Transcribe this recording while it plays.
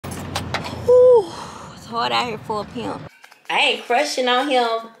hard out here for a pimp. I ain't crushing on him,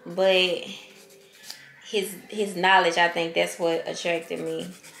 but his knowledge, I think that's what attracted me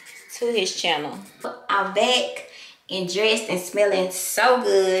to his channel. I'm back and dressed and smelling so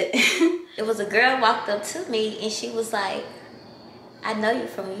good. It was a girl walked up to me and she was like, I know you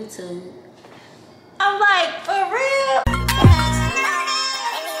from YouTube. I'm like, for real?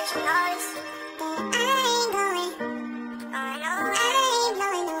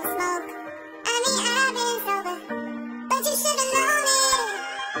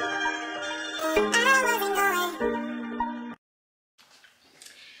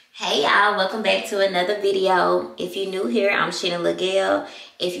 Hey y'all, welcome back to another video. If you're new here, I'm ShennaLagail.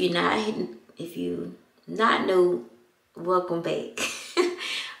 If you not new, welcome back.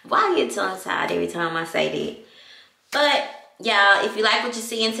 Why I get tongue tied every time I say that? But y'all, if you like what you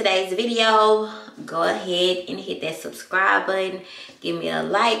see in today's video, go ahead and hit that subscribe button. Give me a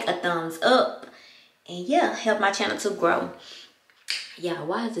like, a thumbs up, and yeah, help my channel to grow. Y'all,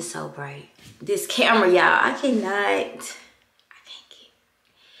 why is it so bright? This camera, y'all,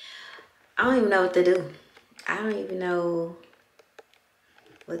 I don't even know what to do. I don't even know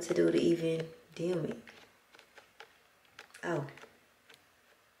what to do to even dim it. Oh.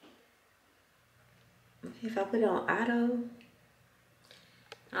 If I put it on auto.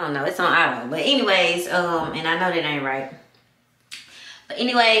 I don't know, it's on auto. But anyways, and I know that ain't right. But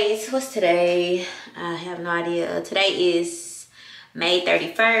anyways, what's today? I have no idea. Today is May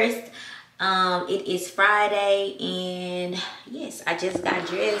 31st. It is Friday, and yes, I just got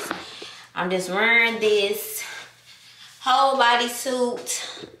dressed. I'm just wearing this whole body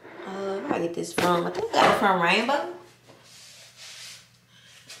suit. Where I get this from? I think I got it from Rainbow.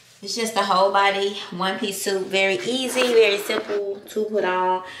 It's just a whole body one-piece suit. Very easy, very simple to put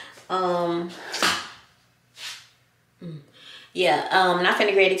on. Yeah, I'm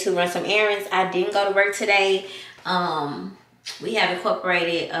finna get ready to run some errands. I didn't go to work today. We have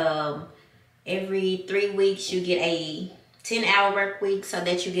incorporated every 3 weeks you get a 10-hour work week so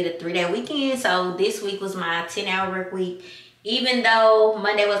that you get a 3-day weekend. So this week was my 10-hour work week. Even though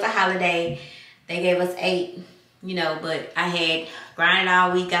Monday was a holiday, they gave us 8, you know, but I had grinded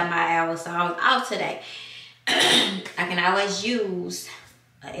all week, got my hours, so I was off today. I can always use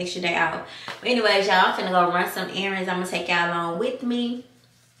an extra day off. But anyways, y'all, I'm finna go run some errands. I'm gonna take y'all along with me.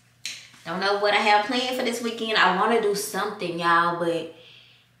 Don't know what I have planned for this weekend. I want to do something, y'all, but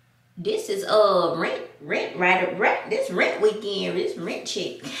this is rent weekend, this rent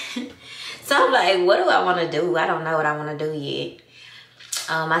check. So I'm like, what do I want to do? I don't know what I want to do yet.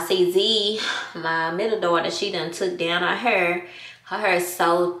 I see Z, my middle daughter, she done took down her hair. Her hair is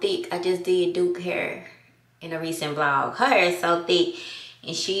so thick. I just did Duke hair in a recent vlog. Her hair is so thick,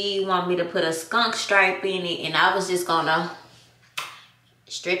 and she want me to put a skunk stripe in it, and I was just gonna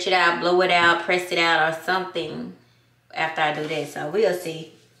stretch it out, blow it out, press it out, or something after I do that. So we'll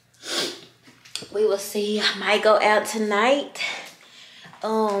see. We will see. I might go out tonight.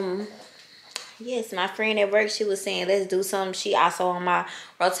 Yes, my friend at work, she was saying let's do something. She also on my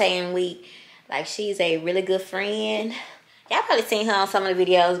rotating week. Like, she's a really good friend. Y'all probably seen her on some of the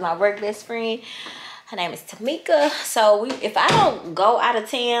videos. My work best friend, her name is Tamika. So if I don't go out of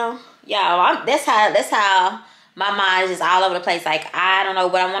town, y'all, that's how my mind is just all over the place. Like, I don't know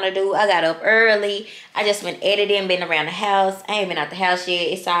what I want to do. I got up early. I just been editing, been around the house. I ain't been out the house yet.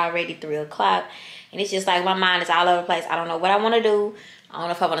 It's already 3 o'clock. And it's just like my mind is all over the place. I don't know what I want to do. I don't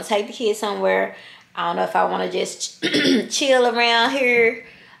know if I want to take the kids somewhere. I don't know if I want to just chill around here.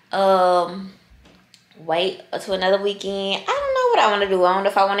 Wait until another weekend. I don't know what I want to do. I don't know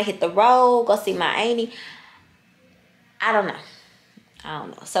if I want to hit the road, go see my auntie. I don't know.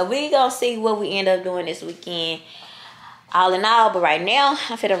 So we gonna see what we end up doing this weekend, all in all. But right now,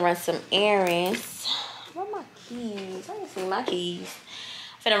 I'm finna run some errands. Where are my keys? I don't see my keys.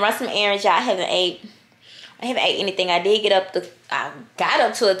 I'm finna run some errands, y'all. I haven't ate anything. I got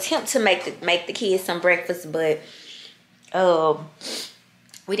up to attempt to make the kids some breakfast, but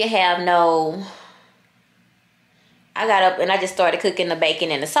we didn't have no. I got up and I just started cooking the bacon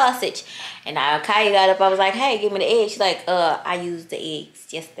and the sausage. And Kaya got up. I was like, hey, give me the eggs. She's like, I used the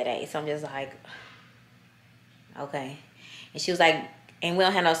eggs yesterday. So I'm just like, okay. And she was like, and we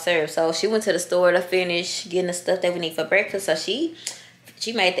don't have no syrup. So she went to the store to finish getting the stuff that we need for breakfast. So she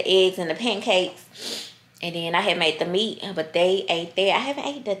made the eggs and the pancakes. And then I had made the meat, but they ate that. I haven't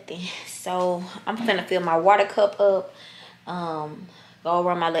ate nothing. So I'm finna fill my water cup up. Go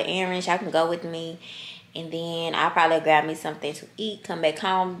run my little errands. Y'all can go with me. And then I'll probably grab me something to eat. Come back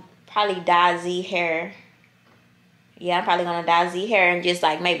home. Probably dye Z hair. Yeah, I'm probably going to dye Z hair and just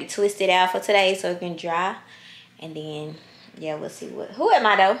like maybe twist it out for today so it can dry. And then, yeah, we'll see who am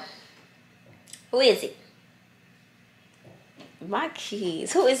I though? Who is it? My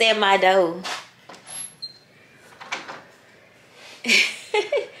kids. Who is at my door?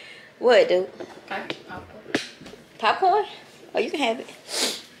 What, dude? Popcorn? Oh, you can have it.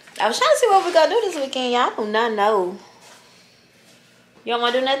 I was trying to see what we're gonna do this weekend, y'all. I do not know. You don't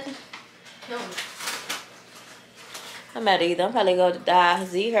want to do nothing? No. I'm not either. I'm probably going to die.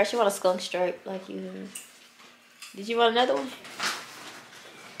 Z her. She want a skunk stripe like you. Did you want another one?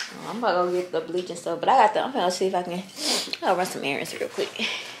 Oh, I'm about to go get the bleach and stuff, but I'm gonna see if I can. I'll run some errands real quick.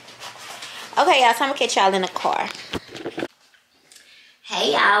 Okay, y'all. So I'm gonna catch y'all in the car.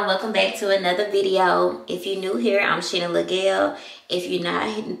 Hey y'all, welcome back to another video. If you're new here, I'm ShennaLagail. If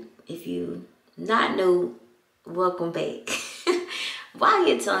you not new, welcome back. Why I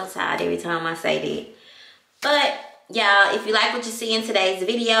get tongue tied every time I say that? But y'all, if you like what you see in today's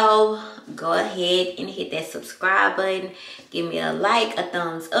video, go ahead and hit that subscribe button. Give me a like, a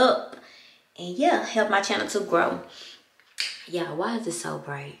thumbs up, and yeah, help my channel to grow. Y'all, why is it so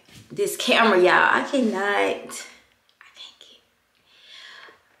bright? This camera, y'all, I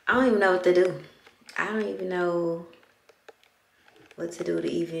don't even know what to do. I don't even know what to do to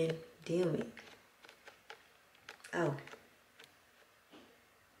even dim it. Oh.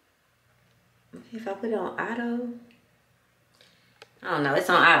 If I put it on auto. I don't know, it's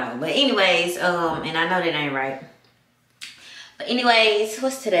on auto. But anyways, and I know that ain't right. But anyways,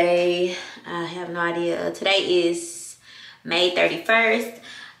 what's today? I have no idea. Today is May 31st.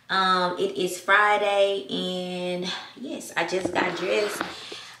 It is Friday, and yes, I just got dressed.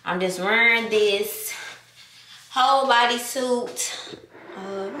 I'm just wearing this whole body suit.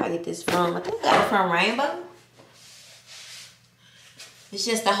 Where I get this from? I think I got it from Rainbow. It's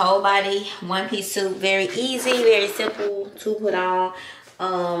just a whole body one-piece suit. Very easy, very simple to put on.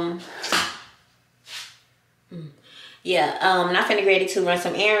 Yeah, I'm finna get ready to run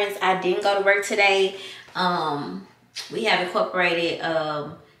some errands. I didn't go to work today. We have incorporated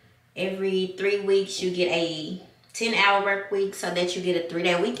every 3 weeks you get a 10-hour work week so that you get a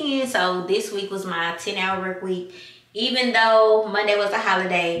 3-day weekend. So this week was my 10-hour work week. Even though Monday was a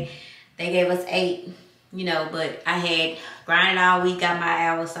holiday, they gave us 8, you know, but I had grinded all week, got my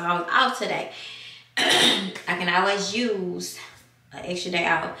hours, so I was off today. I can always use an extra day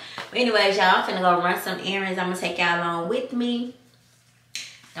off. But anyways, y'all, I'm finna go run some errands. I'm gonna take y'all along with me.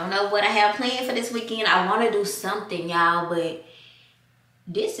 Don't know what I have planned for this weekend. I want to do something, y'all, but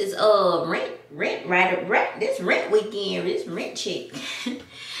this is rent weekend, this rent check.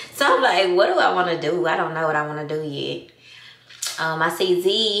 So I'm like, what do I want to do? I don't know what I want to do yet. I see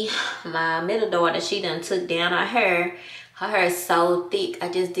Z, my middle daughter, she done took down her hair. Her hair is so thick. I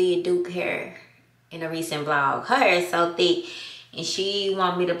just did Duke hair in a recent vlog. Her hair is so thick, and she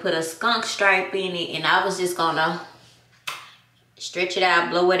want me to put a skunk stripe in it, and I was just gonna stretch it out,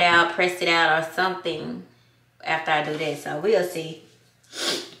 blow it out, press it out, or something after I do that. So we'll see.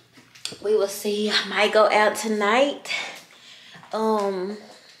 We will see. I might go out tonight.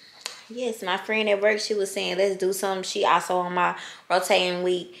 Yes, my friend at work, she was saying let's do something. She also on my rotating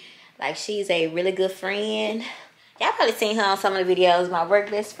week. Like, she's a really good friend. Y'all probably seen her on some of the videos. My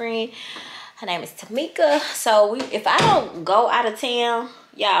work best friend, her name is Tamika. So if I don't go out of town,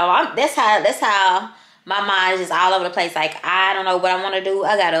 y'all, that's how my mind is just all over the place. Like, I don't know what I want to do.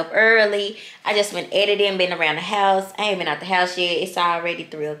 I got up early. I just been editing, been around the house. I ain't been out the house yet. It's already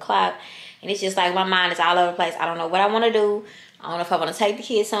 3 o'clock. And it's just like my mind is all over the place. I don't know what I want to do. I don't know if I want to take the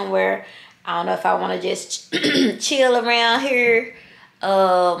kids somewhere. I don't know if I want to just chill around here.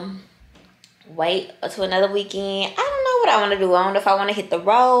 Wait until another weekend. I don't know what I want to do. I don't know if I want to hit the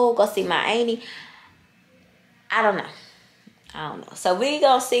road, go see my auntie. I don't know. So we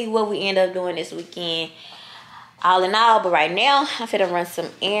gonna see what we end up doing this weekend, all in all. But right now, I'm finna run some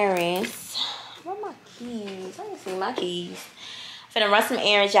errands. Where are my keys? I don't see my keys. I'm finna run some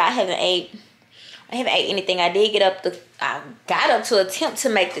errands, y'all. I haven't ate anything. I got up to attempt to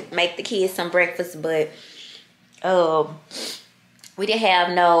make the kids some breakfast, but we didn't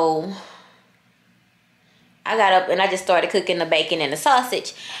have no. I got up and I just started cooking the bacon and the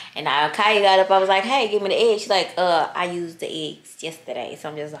sausage. And Kaya got up. I was like, hey, give me the eggs. She's like, I used the eggs yesterday. So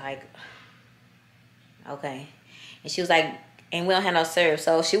I'm just like, okay. And she was like, and we don't have no syrup.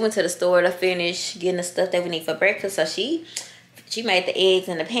 So she went to the store to finish getting the stuff that we need for breakfast. So she made the eggs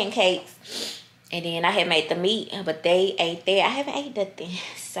and the pancakes. And then I had made the meat, but they ate that. I haven't ate nothing.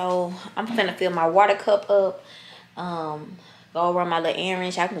 So I'm finna fill my water cup up. Go run my little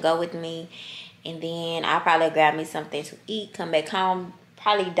errands. Y'all can go with me. And then I'll probably grab me something to eat. Come back home.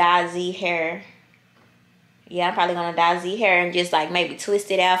 Probably dye Z hair. Yeah, I'm probably going to dye Z hair and just like maybe twist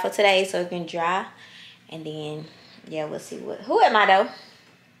it out for today so it can dry. And then, yeah, we'll see who am I though?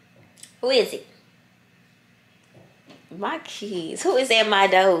 Who is it? My kids. Who is at my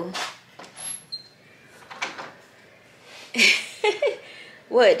door?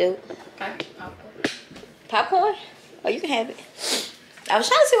 What, dude? Popcorn? Oh, you can have it. I was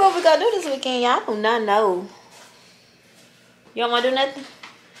trying to see what we gonna do this weekend, y'all. I do not know. You don't want to do nothing?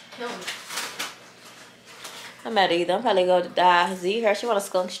 No. I'm not either. I'm probably going to die. Z her. She want a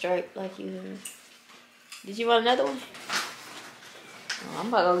skunk stripe like you. Did you want another one? Oh, I'm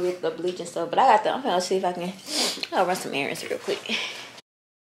about to go get the bleach and stuff, but I got the. I'm gonna see if I can. I'll run some errands real quick.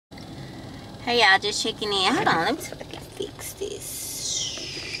 Hey y'all, just checking in. Hold on, let me see if I can fix this.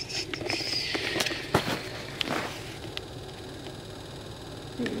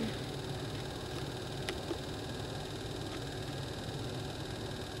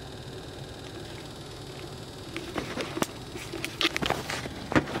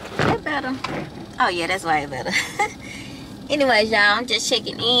 Better. Oh yeah, that's way better. Anyways, y'all, I'm just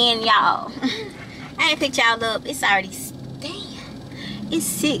checking in, y'all. I ain't picked y'all up. It's already, damn, it's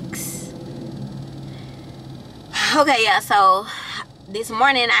 6. Okay, yeah, so this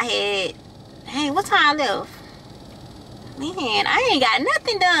morning I had, hey, what time I left? Man, I ain't got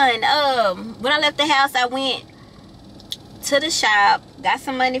nothing done. When I left the house, I went to the shop, got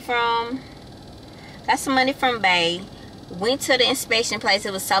some money from Bay. Went to the inspection place.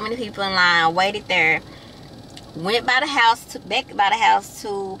 There was so many people in line. Waited there. Went by the house back by the house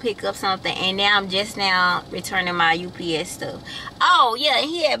to pick up something, and now I'm just now returning my UPS stuff. Oh yeah,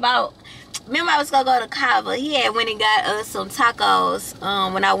 he had about. Remember I was gonna go to Cava. He had went and got us some tacos.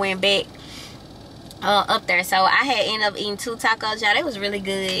 When I went back up there, so I had ended up eating 2 tacos. Y'all, they was really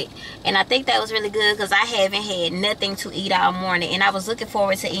good, and I think that was really good because I haven't had nothing to eat all morning, and I was looking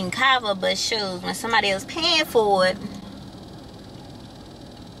forward to eating Cava. But shoot, when somebody else paying for it,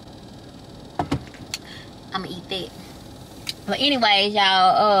 I'm gonna eat that. But anyways,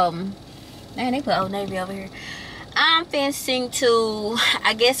 y'all, man, they put Old Navy over here. I'm fencing to,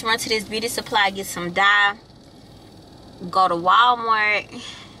 I guess, run to this beauty supply, get some dye, go to Walmart.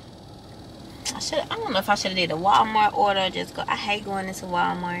 I don't know if I should have did a Walmart order, just go. I hate going into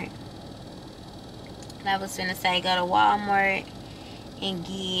Walmart. And I was gonna say go to Walmart and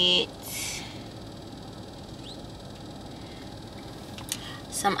get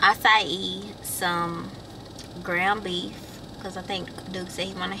some acai, some ground beef, because I think Duke said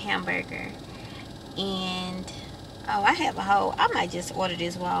he want a hamburger, and oh, I have a whole, I might just order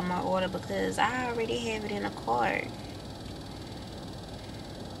this Walmart order because I already have it in a cart.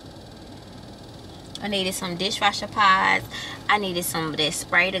 I needed some dishwasher pods. I needed some of that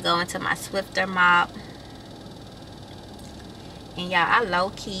spray to go into my Swiffer mop. And y'all, I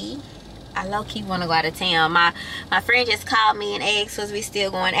low-key want to go out of town. My friend just called me and asked was we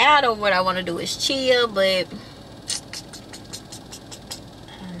still going out, or what I want to do is chill, but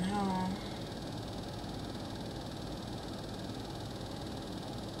I don't know.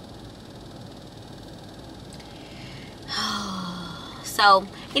 So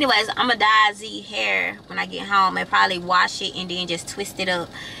anyways, I'm gonna dye Z hair when I get home and probably wash it and then just twist it up,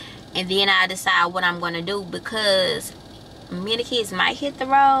 and then I'll decide what I'm gonna do, because me and the kids might hit the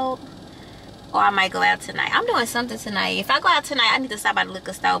road, or I might go out tonight. I'm doing something tonight. If I go out tonight, I need to stop by the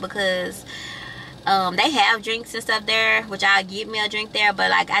liquor store, because they have drinks and stuff there, which I'll get me a drink there,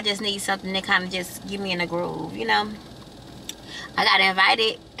 but like I just need something to kind of just get me in the groove, you know. I got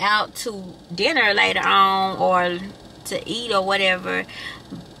invited out to dinner later on, or to eat or whatever,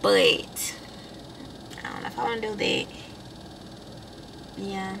 but I don't know if I want to do that.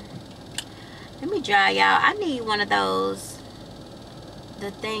 Yeah, let me dry, y'all. I need one of those, the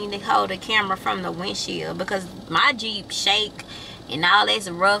thing to hold the camera from the windshield, because my Jeep shake and all that's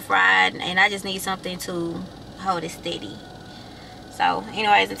a rough ride, and I just need something to hold it steady. So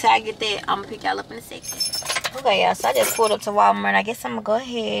anyways, until I get that, I'm gonna pick y'all up in a second. Okay, y'all, so I just pulled up to Walmart. I guess I'm gonna go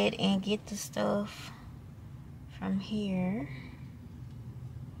ahead and get the stuff from here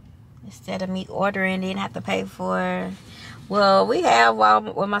instead of me ordering and have to pay for. Well, we have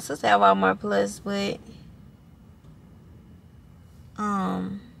Walmart. Well, my sister have Walmart Plus, but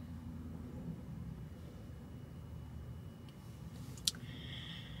oh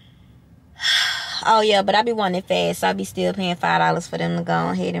yeah, but I be wanting it fast, so I be still paying $5 for them to go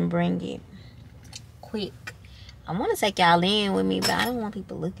ahead and bring it quick. I want to take y'all in with me, but I don't want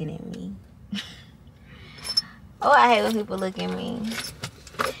people looking at me. Oh, I hate when people look at me.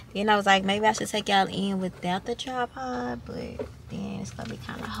 Then I was like, maybe I should take y'all in without the tripod, but then it's gonna be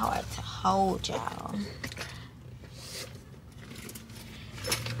kind of hard to hold y'all.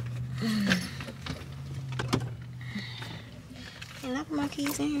 Can I put my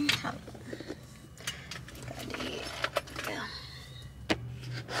keys in here? I think I did. Yeah.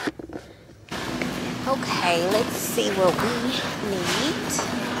 Okay, let's see what we need.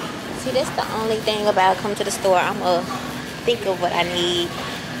 See, that's the only thing about coming to the store. I'm gonna think of what I need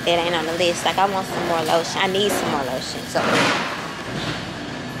that ain't on the list. Like, I want some more lotion. I need some more lotion. So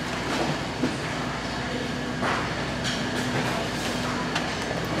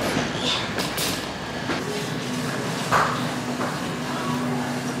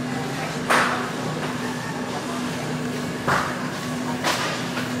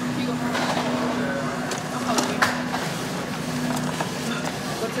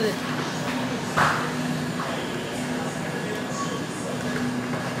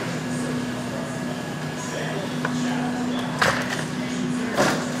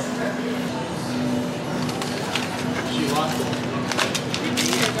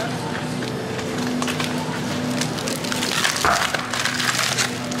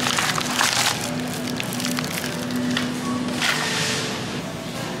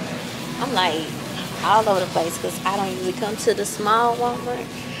I'm like all over the place because I don't usually come to the small Walmart.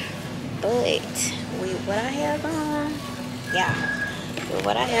 But with what I have on, yeah, with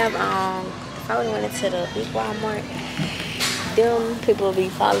what I have on, if I would have went into the big Walmart, them people will be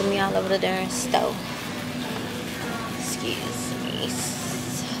following me all over the darn store. Excuse me.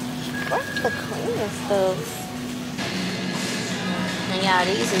 What's the cleaning stuff? And y'all,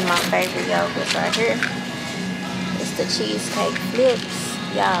 these is my favorite yogurts right here. It's the cheesecake flips.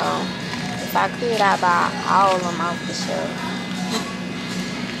 Y'all, if I could, I'd buy all of them off the shelf.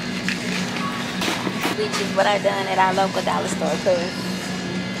 Which is what I done at our local dollar store, cause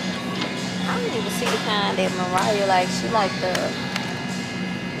I don't even see the kind that Mariah like. She like the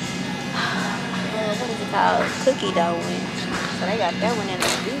what is it called? Cookie dough one. So they got that one in the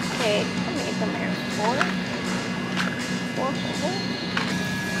beef cake. I mean, come here, four.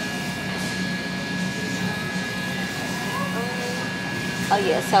 Oh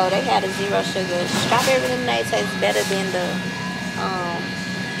yeah, so they had a 0 sugar. Strawberry lemonade tastes better than the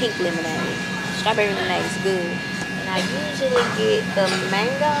pink lemonade. Strawberry lemonade is good. And I usually get the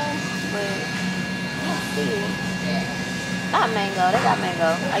mango, but let's see. Not mango, they got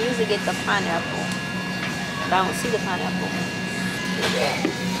mango. I usually get the pineapple. But I don't see the pineapple.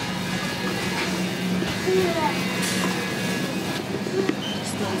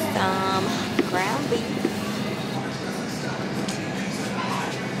 Just need some ground beef.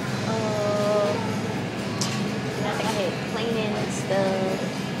 I think I had cleaning and stuff.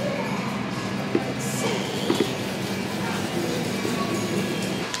 Let's see.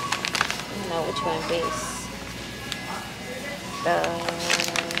 I don't know which one best. The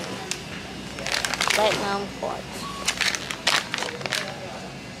platinum quartz.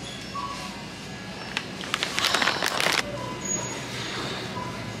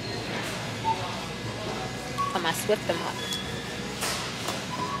 I'm gonna swift them up.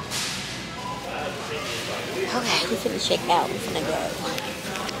 Okay, we finna check out. We finna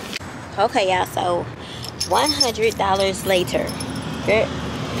go. Okay, y'all. So $100 later. Good.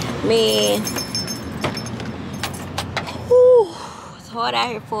 Man. Whew, it's hard out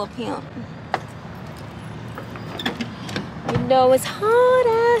here for a pimp. You know it's hard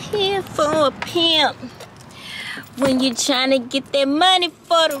out here for a pimp when you're trying to get that money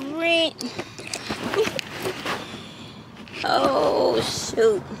for the rent. Oh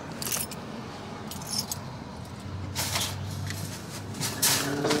shoot.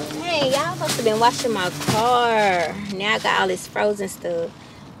 Hey, y'all must have been washing my car. Now I got all this frozen stuff.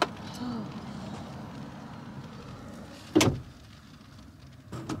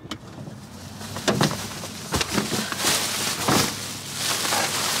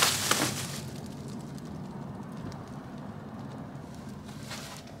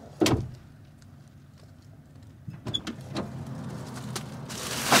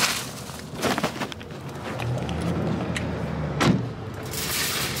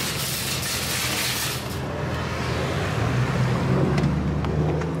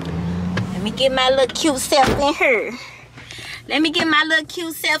 Get my little cute self in here. Let me get my little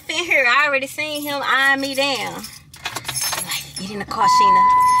cute self in here. I already seen him eyeing me down. Like, get in the car, Sheena.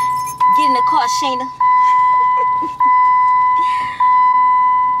 Get in the car, Sheena.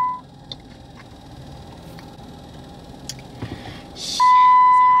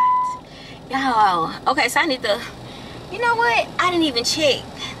 Y'all, okay, so I need to, you know what? I didn't even check.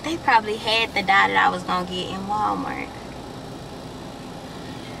 They probably had the dye that I was gonna get in Walmart.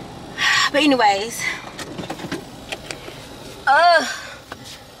 But anyways,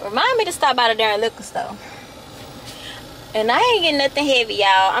 remind me to stop by the darn liquor store. And I ain't getting nothing heavy,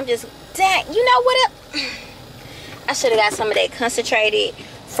 y'all. I'm just, dang, you know what? I should have got some of that concentrated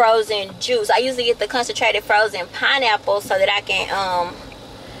frozen juice. I usually get the concentrated frozen pineapple so that I can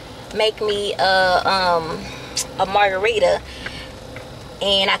make me a margarita,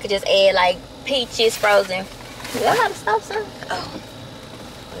 and I could just add like peaches frozen. Did I have to stop, son? Oh,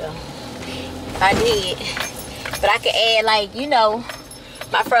 well, I did. But I could add, like, you know,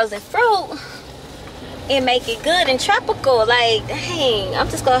 my frozen fruit and make it good and tropical. Like, dang, I'm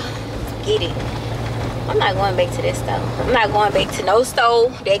just gonna get it. I'm not going back to this stove. I'm not going back to no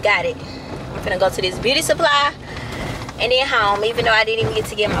stove. They got it. I'm finna go to this beauty supply and then home, even though I didn't even get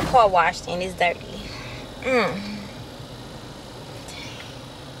to get my car washed and it's dirty.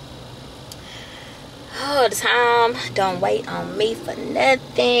 Oh, the time don't wait on me for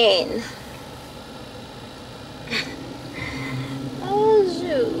nothing. Oh,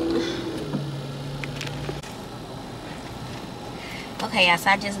 shoot. Okay, y'all, so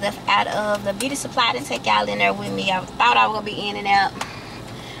I just left out of the beauty supply. I didn't take y'all in there with me. I thought I was gonna be in and out.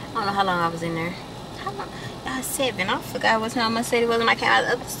 I don't know how long I was in there. How long? 7. I forgot what time I said it was when I came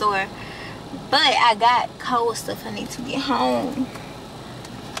out of the store. But I got cold stuff I need to get home.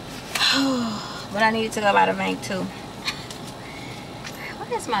 But I needed to go by the bank too.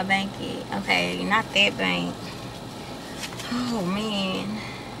 Where's my bank at? Okay, not that bank. Oh man,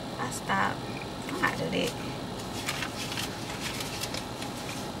 I stopped. I might do that.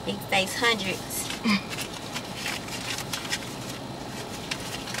 Big face hundreds.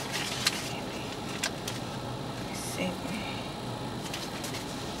 7.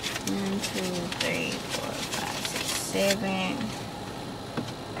 1, 2, 3, 4, 5, 6, 7.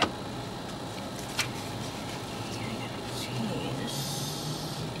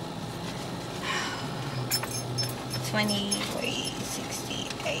 20, 40, 60,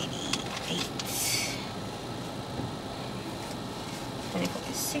 80, 8. 20,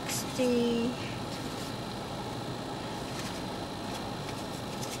 40, 60.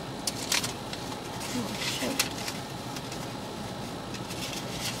 Oh, shoot.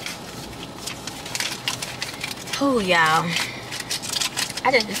 Oh, y'all.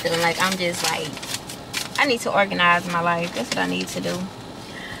 I just be feeling like I'm just like, I need to organize my life. That's what I need to do.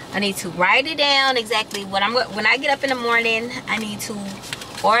 I need to write it down exactly what when I get up in the morning. I need to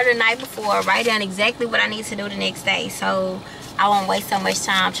order the night before, write down exactly what I need to do the next day, so I won't waste so much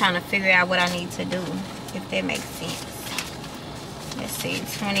time trying to figure out what I need to do, if that makes sense. Let's see,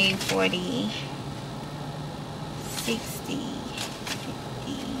 20, 40, 60,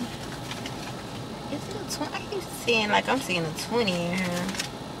 50. Is it a 20? I keep seeing like I'm seeing a 20 in here.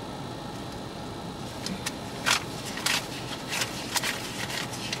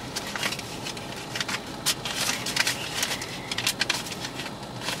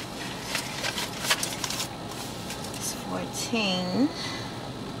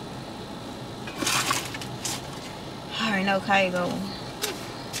 I already know how you go. 1, 2,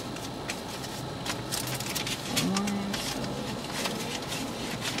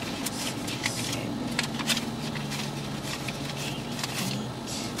 3, 7,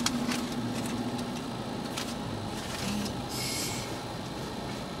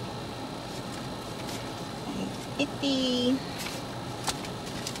 8, 50.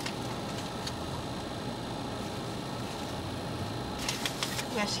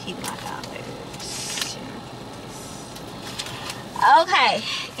 I should keep my dollars. Okay,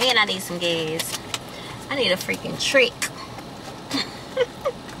 and I need some gas. I need a freaking trick.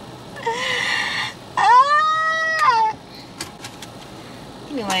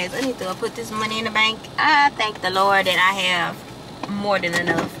 Anyways, I need to go put this money in the bank. I thank the Lord that I have more than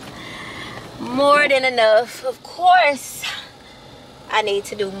enough. More than enough. Of course, I need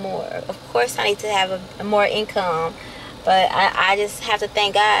to do more. Of course, I need to have a more income. But I just have to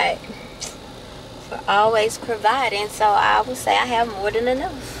thank God for always providing. So I would say I have more than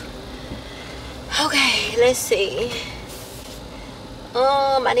enough. Okay, let's see.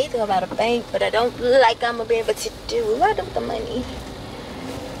 I need to go by the bank, but I don't look like I'm gonna be able to do what I do with the money.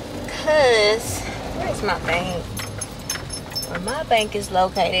 Cause where's my bank? Where my bank is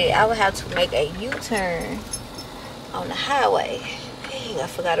located, I would have to make a U-turn on the highway. Dang, I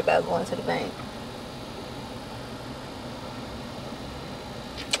forgot about going to the bank.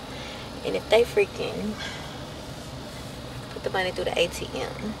 And if they freaking put the money through the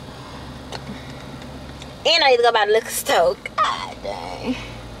ATM. And I need to go by the liquor store. God dang.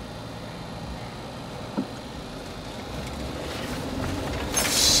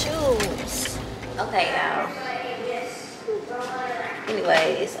 Shoes. Okay, y'all.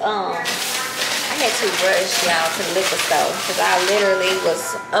 Anyways, I had to rush y'all to the liquor store because I literally was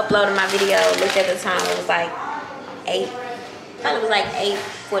uploading my video. Looked at the time, it was like 8. Probably was like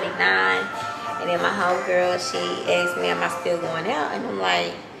 8:49, and then my homegirl, she asked me, am I still going out? And I'm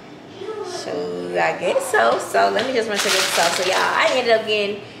like, sure, I guess so. So let me just run to the store. So y'all, I ended up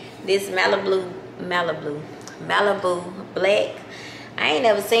getting This Malibu Black. I ain't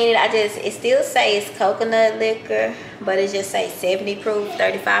never seen it. It still says coconut liquor, but it just says 70 proof,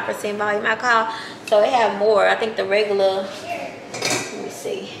 35% volume alcohol. So it have more. I think the regular, let me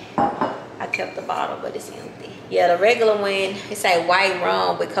see. I kept the bottle, but it's empty. Yeah, the regular one, it say white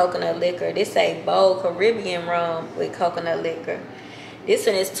rum with coconut liquor. This say bold Caribbean rum with coconut liquor. This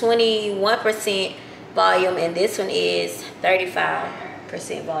one is 21% volume, and this one is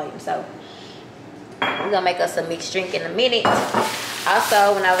 35% volume. So we're gonna make us a mixed drink in a minute.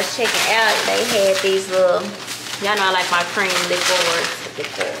 Also, when I was checking out, they had these little, y'all know I like my cream liqueurs.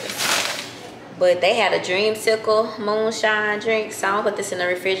 But they had a dreamsicle moonshine drink. So I'm gonna put this in the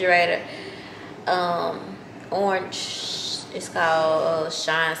refrigerator. Orange, it's called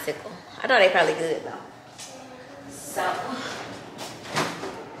Shine Sickle. I know they probably good though. So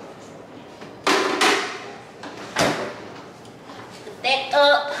put that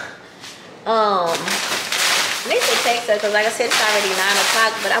up. Need to text her because like I said, it's already 9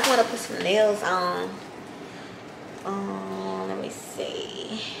 o'clock, but I want to put some nails on. Let me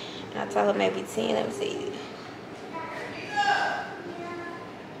see. I told her maybe 10. Let me see.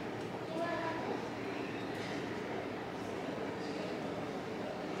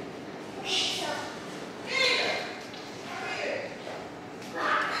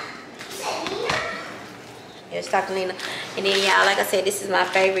 It's talking Lena. And then y'all, like I said, this is my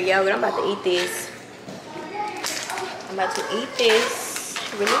favorite yogurt. I'm about to eat this. I'm about to eat this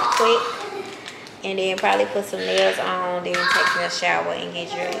really quick. And then probably put some nails on. Then take me a shower and get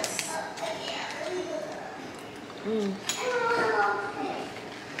dressed.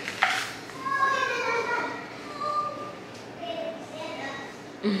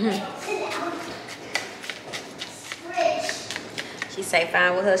 She say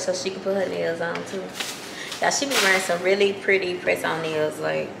fine with her so she can put her nails on too. Y'all, she be wearing some really pretty press-on nails.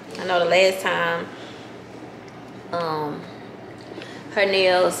 Like, I know the last time her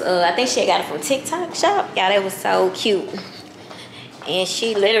nails, I think she got it from TikTok shop. Y'all, that was so cute. And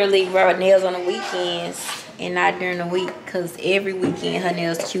she literally wore nails on the weekends and not during the week, because every weekend her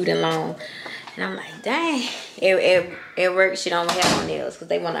nails cute and long. And I'm like, dang. At work she don't have no nails because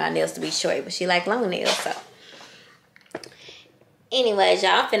they want our nails to be short, but she like long nails. So anyways,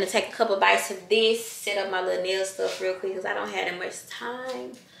 y'all, I'm finna take a couple bites of this, set up my little nail stuff real quick because I don't have that much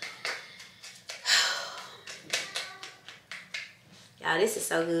time. Y'all, this is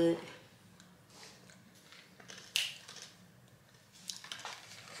so good.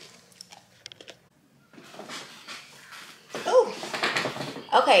 Ooh.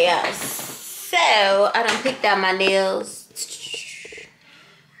 Okay, y'all. So, I done picked out my nails.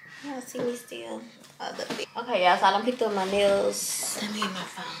 Y'all see me still? Okay, y'all, so I done picked up my nails. Let me get my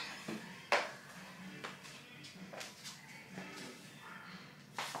phone.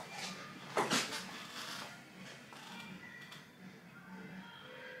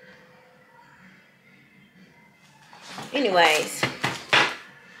 Anyways, I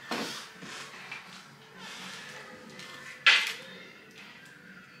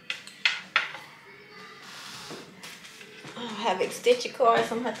don't have extension cords,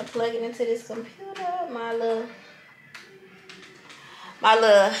 so I'm gonna have to plug it into this computer. My little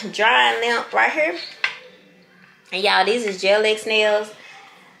drying lamp right here. And y'all, these is Gel X nails.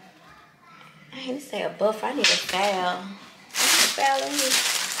 I ain't to say a buff. I need a file. What's the file in here?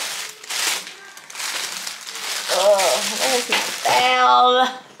 Oh, where's my file?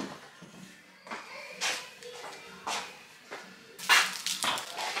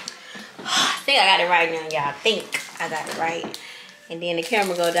 I think I got it right now, y'all. I think I got it right. And then the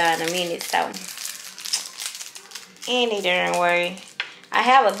camera go down in a minute, so any darn worry. I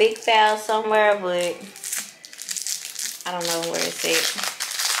have a big file somewhere, but I don't know where it's at.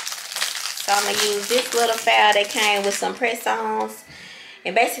 So I'm gonna use this little file that came with some press-ons.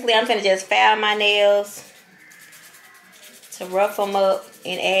 And basically I'm gonna just file my nails to rough them up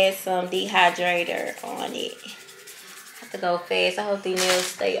and add some dehydrator on it. I have to go fast. I hope these nails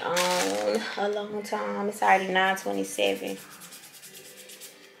stay on a long time. It's already 9:27.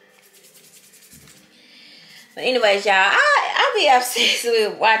 But anyways, y'all, I be obsessed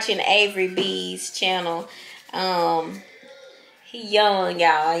with watching Avery B's channel. He young,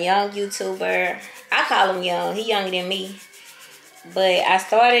 y'all, young YouTuber. I call him young. He younger than me. But I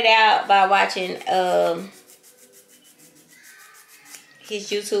started out by watching his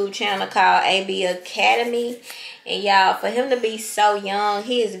YouTube channel called AB Academy. And y'all, for him to be so young,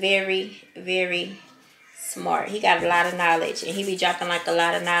 he is very, very smart. He got a lot of knowledge, and he be dropping like a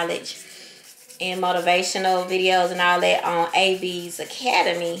lot of knowledge and motivational videos and all that on AB's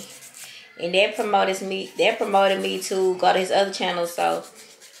Academy. And that promoted me to go to his other channel. So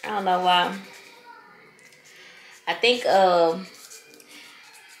I don't know why. I think I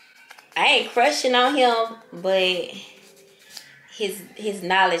ain't crushing on him, but his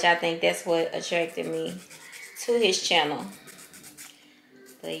knowledge, I think that's what attracted me to his channel.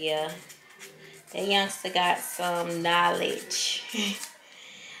 But yeah, that youngster got some knowledge.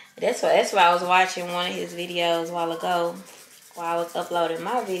 That's why I was watching one of his videos a while ago while I was uploading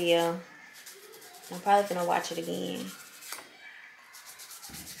my video. I'm probably gonna watch it again.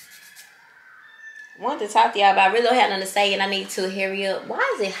 I wanted to talk to y'all, but I really don't have nothing to say, and I need to hurry up. Why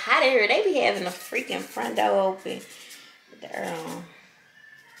is it hot in here? They be having the freaking front door open.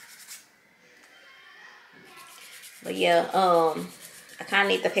 But yeah, I kind of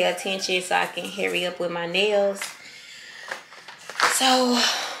need to pay attention so I can hurry up with my nails. So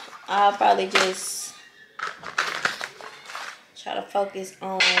I'll probably just try to focus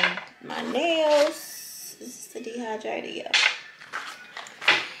on my nails. This is the dehydrator, yeah.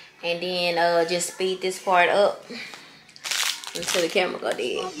 And then just speed this part up until the camera go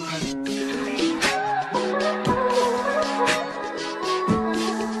dead.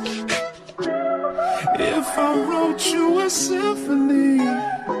 If I wrote you a symphony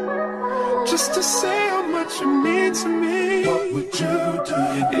just to say how much you mean to me, what would you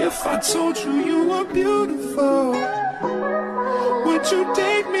do? If I told you you were beautiful, would you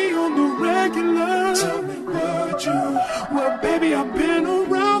date me on the regular? Tell me, would you? Well, baby, I've been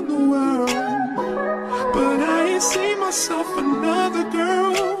around the world, but I ain't seen myself another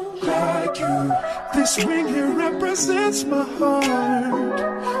girl like you. This ring here represents my heart,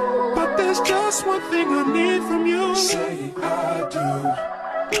 but there's just one thing I need from you. Say I do.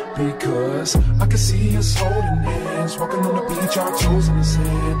 Because I can see us holding hands, walking on the beach, our toes in the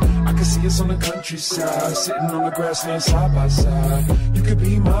sand. I can see us on the countryside, sitting on the grassland side by side. You could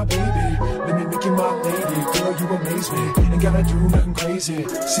be my baby, let me make you my lady. Girl, you amaze me, ain't gotta do nothing crazy.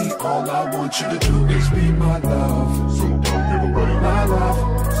 See, all I want you to do is be my love. So don't give away my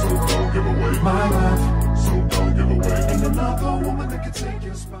love. So don't give away my love. So don't give away. Ain't another woman that can take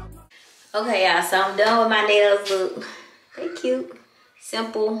your spot. Okay, y'all, so I'm done with my nails. Look, they cute.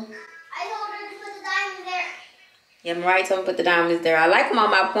 Simple. I told her to put the diamonds there. Yeah, Mariah told me to put the diamonds there. I like them on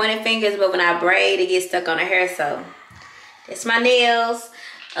my pointing fingers, but when I braid, it gets stuck on the hair. So that's my nails.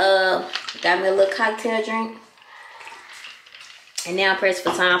 Got me a little cocktail drink. And now I'm pressed for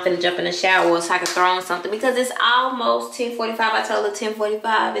time. I'm finna jump in the shower so I can throw on something because it's almost 10:45. I told her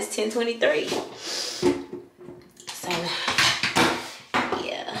 10:45. It's 10:23. So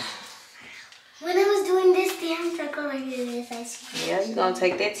yeah. When I was doing this damn circle like this, I see. Yeah, you're gonna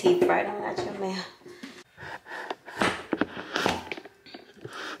take that teeth right on out your mouth.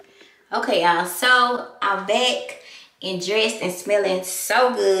 Okay, y'all, so I'm back and dressed and smelling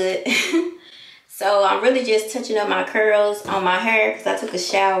so good. So I'm really just touching up my curls on my hair because I took a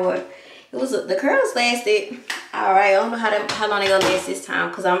shower. The curls lasted all right. I don't know how long they gonna last this time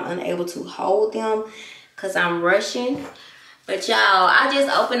because I'm unable to hold them because I'm rushing. But y'all, I just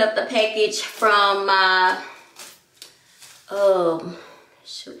opened up the package from my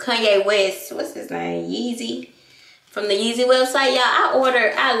Kanye West, what's his name, Yeezy, from the Yeezy website. Y'all,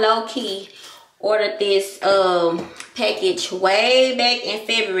 I low-key ordered this package way back in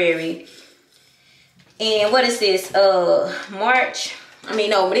February. And what is this, March? I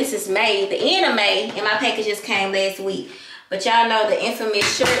mean, no, this is May, the end of May, and my package just came last week. But y'all know the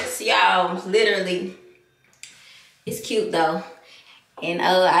infamous shirts, y'all, literally, it's cute though. And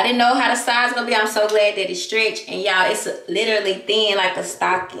I didn't know how the size gonna be. I'm so glad that it's stretched. And y'all, it's literally thin like a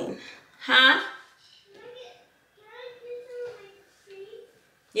stocking. Huh?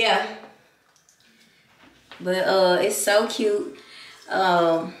 Yeah. But it's so cute.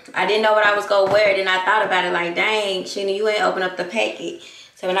 I didn't know what I was gonna wear. Then I thought about it like, dang, Shenna, you ain't open up the packet.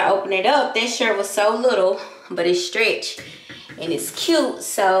 So when I opened it up, this shirt was so little, but it's stretched and it's cute.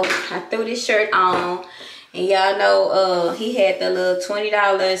 So I threw this shirt on. And y'all know he had the little $20,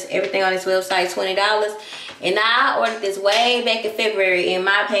 everything on his website, $20. And I ordered this way back in February, and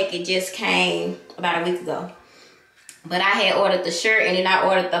my package just came about a week ago. But I had ordered the shirt, and then I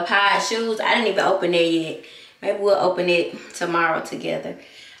ordered the pod shoes. I didn't even open it yet. Maybe we'll open it tomorrow together.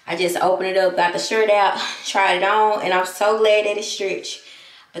 I just opened it up, got the shirt out, tried it on, and I'm so glad that it's stretched.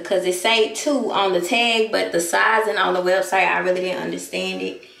 Because it said 2 on the tag, but the sizing on the website, I really didn't understand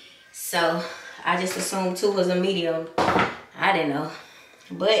it. So I just assumed 2 was a medium. I didn't know.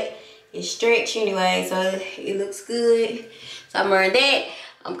 But it's stretched anyway, so it looks good. So I'm wearing that.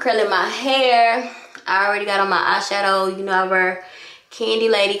 I'm curling my hair. I already got on my eyeshadow. You know, I wear Candy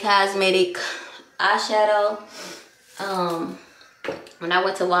Lady Cosmetic eyeshadow. When I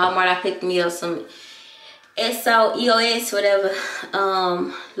went to Walmart, I picked me up some SO EOS whatever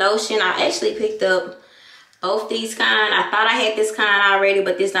lotion. I actually picked up both these kind. I thought I had this kind already,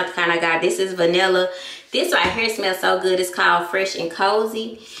 but this is not the kind I got. This is vanilla. This right here smells so good. It's called Fresh and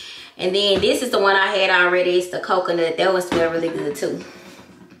Cozy. And then this is the one I had already. It's the coconut. That one smells really good too.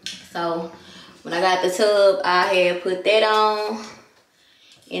 So when I got the tub, I had put that on.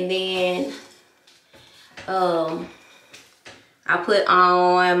 And then I put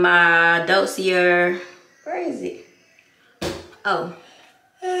on my Dossier. Where is it? Oh.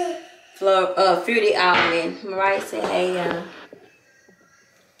 Fruity almond. Mariah said, hey, y'all.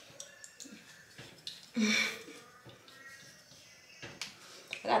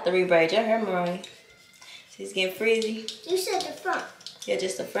 I got to rebraid your hair, Mariah. She's getting frizzy. You said the front. Yeah,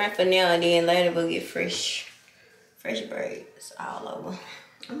 just the front for now, and then later we'll get fresh braids all over.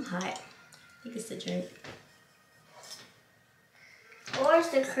 I'm hot. I think it's the drink. Or it's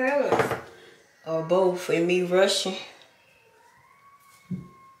the curlers. Or both, and me rushing.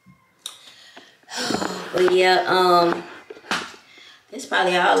 But yeah, that's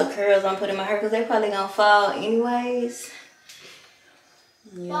probably all the curls I'm putting in my hair because they probably gonna fall anyways.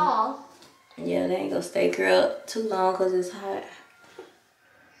 Yeah. Fall? Yeah, they ain't gonna stay curled too long because it's hot.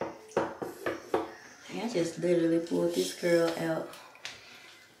 I just literally pulled this curl out.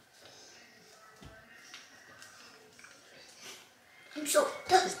 I'm so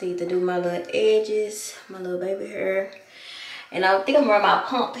Just need to do my little edges, my little baby hair. And I think I'm wearing my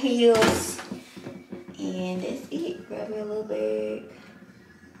pump heels. And that's it. Grab me a little bag.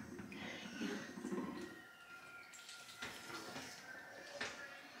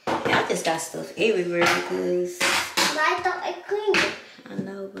 Yeah, I just got stuff everywhere because I thought I cleaned it. I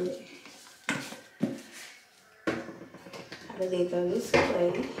know, but I believe throw this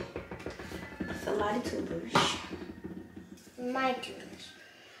away. Somebody toothbrush. My toothbrush.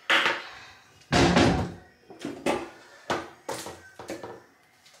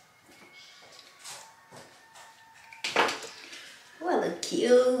 Well, I look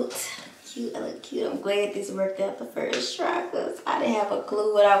cute. I look cute. I'm glad this worked out the first try because I didn't have a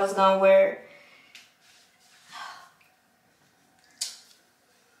clue what I was gonna wear.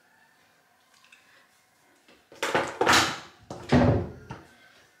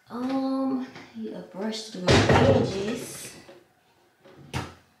 I need a brush to do my edges. I'm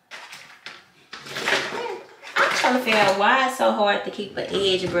trying to figure out why it's so hard to keep an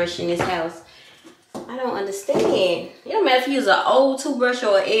edge brush in this house. I don't understand. It don't matter if you use an old toothbrush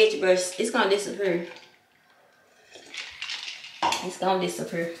or an edge brush, it's gonna disappear. It's gonna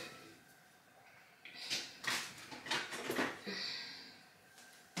disappear.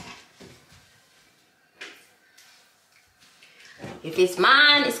 If it's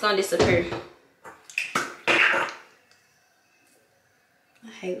mine, it's gonna disappear. I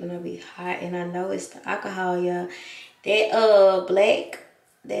hate when I be hot and I know it's the alcohol, y'all. That black,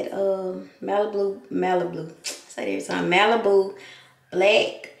 that Malibu, say there's some Malibu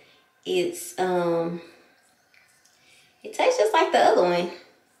black. It's it tastes just like the other one.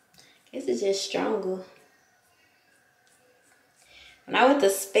 Guess it's just stronger. When I went to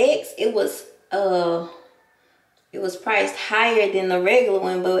Specs, it was priced higher than the regular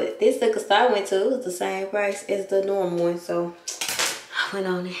one, but this liquor store I went to, it was the same price as the normal one, so I went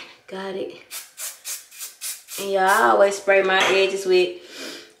on it, got it. And y'all, I always spray my edges with,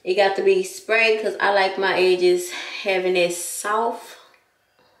 it got to be sprayed because I like my edges having that soft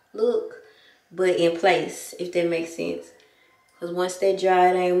look, but in place, if that makes sense. Because once they dry,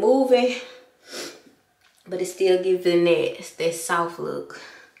 it ain't moving, but it still gives them that soft look.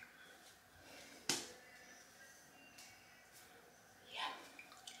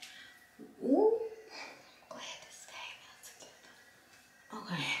 Ooh, glad this came out together.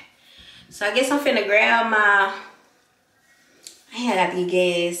 Okay, so I guess I'm finna grab my, I had to get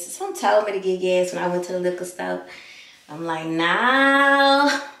gas. Someone told me to get gas when I went to the liquor store. I'm like,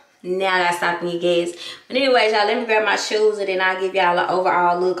 nah, now I gotta stop and get gas. But anyways, y'all, let me grab my shoes and then I'll give y'all an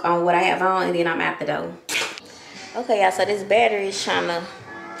overall look on what I have on and then I'm out the door. Okay, y'all, so this battery is trying to,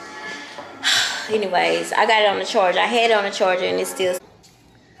 anyways, I got it on the charger. I had it on the charger and it's still.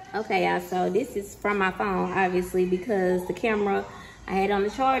 Okay, y'all, so this is from my phone, obviously, because the camera I had on the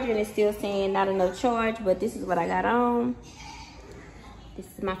charger and it's still saying not enough charge, but this is what I got on. This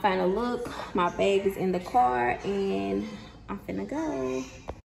is my final look. My baby's in the car and I'm finna go.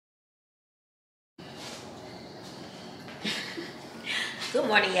 Good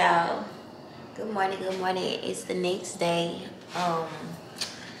morning, y'all. Good morning, good morning. It's the next day. I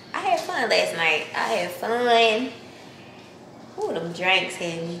had fun last night. I had fun. Ooh, them drinks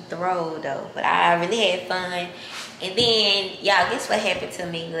had me thrown though, but I really had fun. And then, y'all, guess what happened to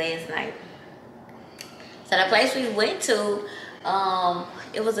me last night? So the place we went to,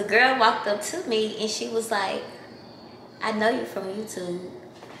 it was a girl walked up to me and she was like, I know you from YouTube.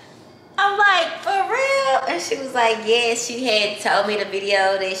 I'm like, for real? And she was like, yes, she had told me the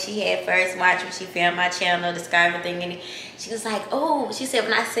video that she had first watched when she found my channel, described everything in it. She was like, oh, she said,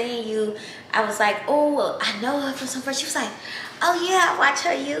 when I seen you, I was like, oh, I know her from somewhere. She was like, oh yeah, I watch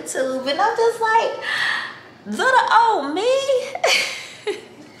her YouTube. And I'm just like, little old me.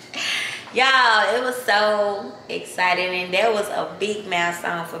 Y'all, it was so exciting. And that was a big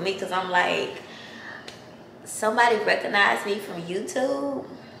milestone for me because I'm like, somebody recognized me from YouTube.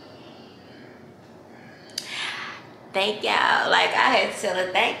 Thank y'all. Like, I had to tell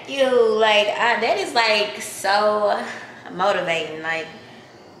her thank you. Like, that is like so motivating. Like,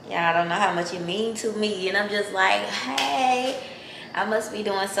 y'all don't know how much it means to me. And I'm just like, hey, I must be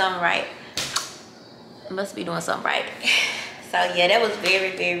doing something right. I must be doing something right. So yeah, that was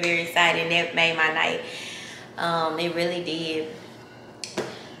very, very, very exciting. That made my night. It really did.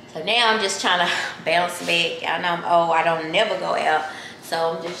 So now I'm just trying to bounce back. Y'all know I'm old. I don't never go out.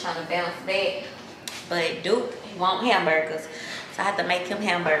 So I'm just trying to bounce back. But Duke want hamburgers. So I have to make him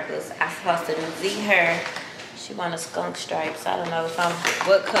hamburgers. I'm supposed to do Z her. She want a skunk stripes. I don't know if I'm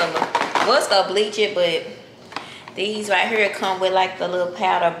what color. I was gonna bleach it, but these right here come with like the little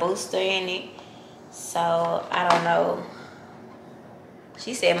powder booster in it. So I don't know.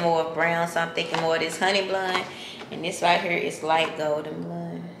 She said more of brown, so I'm thinking more of this honey blonde. And this right here is light golden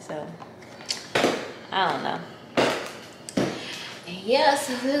blonde. So I don't know. And yeah,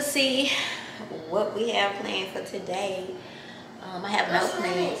 so we'll see what we have planned for today. I have no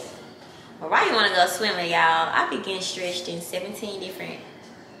plans. But why you want to go swimming, y'all? I be getting stretched in 17 different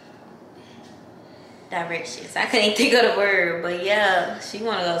directions. I couldn't think of the word, but yeah, she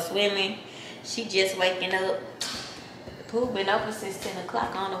want to go swimming. She just waking up. The pool been open since 10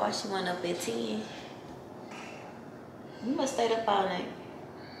 o'clock. I don't know why she went up at 10. You must stayed up all night.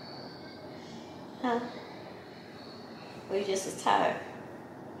 Huh? Or you just was tired?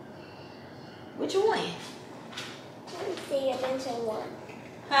 What you want? Let me see, I've been to 1.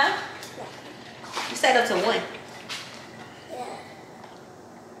 Huh? Yeah. You stayed up till 1? Yeah.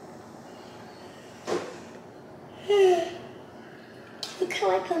 Look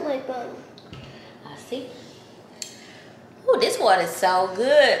how I put my bun. I see. Ooh, this water is so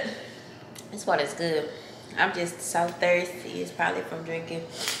good. This water is good. I'm just so thirsty. It's probably from drinking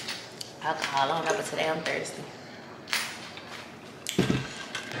alcohol. I don't know, but today I'm thirsty.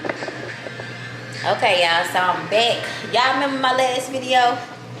 Okay, y'all, so I'm back. Y'all remember my last video?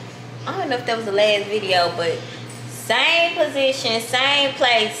 I don't know if that was the last video, but same position, same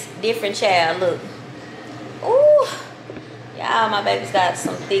place, different child. Look. Ooh. Y'all, my baby's got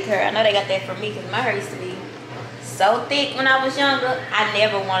some thick hair. I know they got that from me because my hair used to be so thick when I was younger. I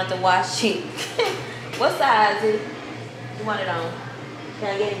never wanted to wash it. What size is it? You want it on?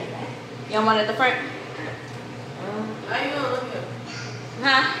 Can I get it in the back? You don't want it at the front? How you gonna look here?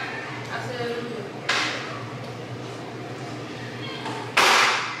 Huh? I said look here.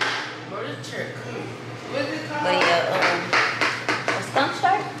 Bro, this chair cool. What's it called? But yeah, a skunk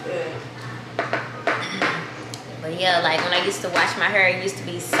stripe? Yeah. But yeah, like when I used to wash my hair, it used to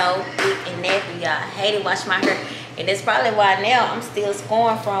be so thick and nappy, y'all. I hated washing my hair. And that's probably why now I'm still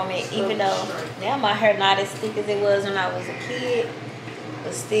scoring from it, even though now my hair not as thick as it was when I was a kid.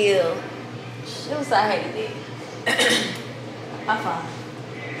 But still, it was, I hated it. My fault.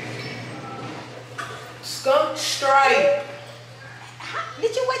 Skunk stripe.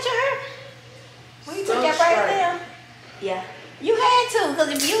 Did you wet your hair? When you took Skunk your braids stripe. down? Yeah. You had to, because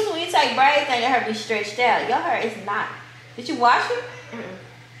if usually when you take braids down, your hair be stretched out. Your hair is not. Did you wash it?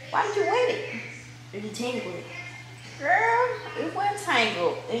 Why did you wet it? It's tangled. Girl, it wasn't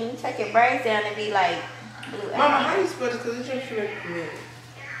tangled. And you take your braids down and be like blue. Mama, how you spell this? Because it just feel like me.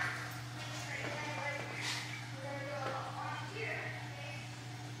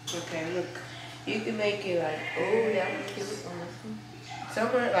 Okay, look. You can make it like, oh, yeah, I'm cute on this one.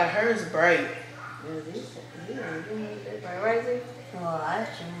 Somewhere like hers bright. Right there? Oh, I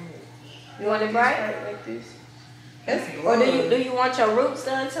should. You want it bright like this? That's Or blue. do you want your roots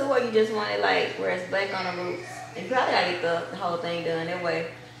done too, or you just want it like where it's black on the roots? You probably gotta get the whole thing done that way.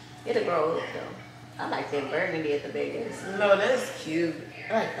 It'll grow up though. I like that burgundy at the back. No, that's cute.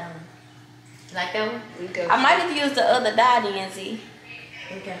 I like that one. Like that one? Okay. I might have used the other dye then, see.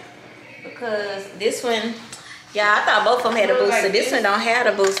 Okay. Because this one, yeah, I thought both of them had a Look booster. like this one don't have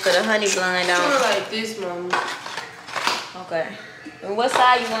the booster. The honey blonde Sort don't. of like this, Mama. Okay. And what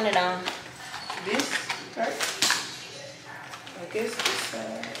side you want it on? This, right? I guess this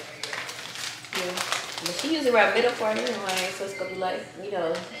side. Yeah. But she usually right middle part anyway, so it's gonna be like, you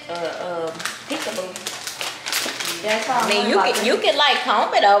know, peekaboo. That's all. I mean, you can like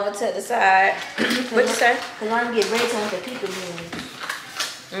comb it over to the side. What you say? Cause I'm gonna get ready to keep it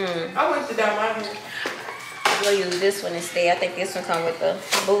moving. I went to down my hair. We'll use this one instead. I think this one come with the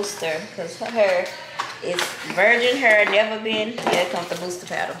booster because her hair is virgin hair. Never been. Yeah, it comes with the booster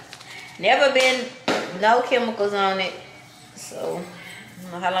paddle. Never been. No chemicals on it. So I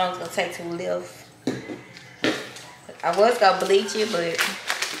don't know how long it's gonna take to live. I was gonna bleach it, but I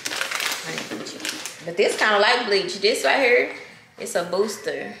ain't bleach it. But this kind of like bleach. This right here, it's a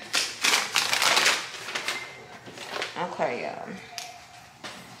booster. Okay, y'all.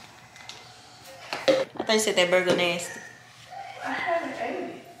 I thought you said that burger nasty. I haven't ate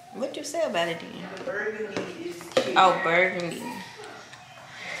it. What'd you say about it then? The burgundy is cute. Oh, burgundy.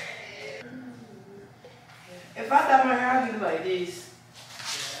 If I thought my hair, I'd do like this.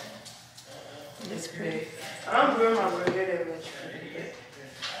 It's pretty. I don't grow my hair that much.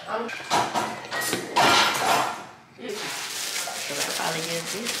 I'm. So I probably use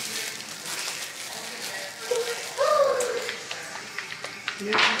this.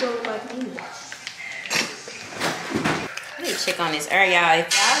 You don't like me. I need to check on this air, y'all.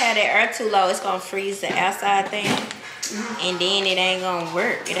 If y'all have that air too low, it's gonna freeze the outside thing, and then it ain't gonna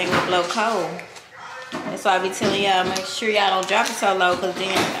work. It ain't gonna blow cold. That's why I be telling y'all, make sure y'all don't drop it so low, cause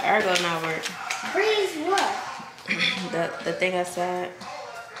then the air gonna not work. Freeze what? The thing outside.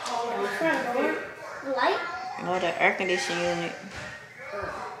 The light? No, the air conditioning unit.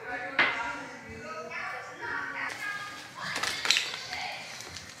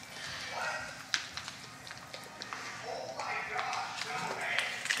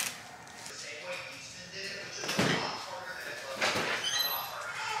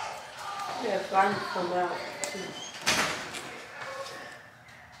 Yeah, fun to come out too.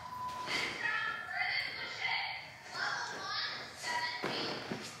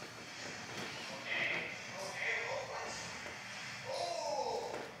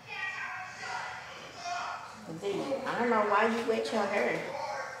 I don't know why you wet your hair.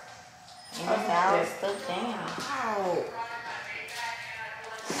 And it's all stuck down. Ow.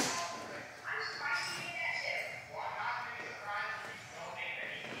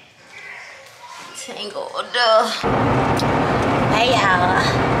 Tangled. Hey y'all.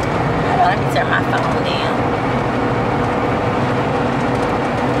 Let me turn my phone down.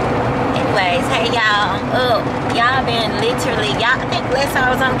 Anyways, hey y'all. Y'all been literally, I think last time I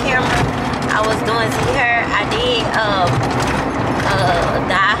was on camera, I was doing Z hair. I did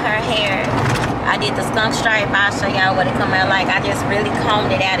dye her hair. I did the skunk stripe. I'll show y'all what it come out like. I just really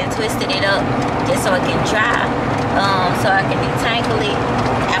combed it out and twisted it up just so it can dry. So I can detangle it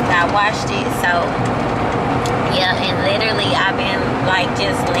after I washed it. So yeah, and literally I've been like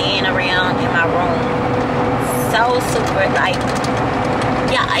just laying around in my room. So super like,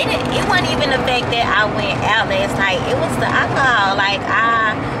 yeah, it wasn't even the fact that I went out last night. It was the alcohol. Like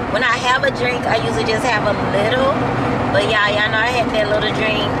when I have a drink, I usually just have a little. But y'all know I had that little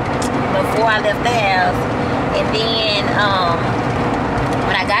drink before I left the house. And then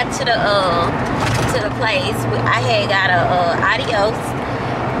when I got to the place, I had got a adios.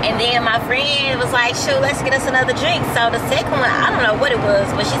 And then my friend was like, shoot, let's get us another drink. So the second one, I don't know what it was,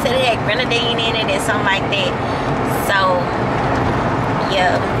 but she said it had grenadine in it and something like that. So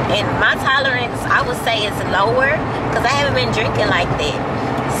yeah, and my tolerance, I would say, is lower because I haven't been drinking like that.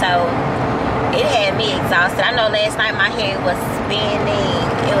 So it had me exhausted. I know last night my head was spinning.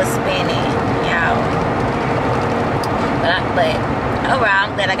 It was spinning, y'all. But overall,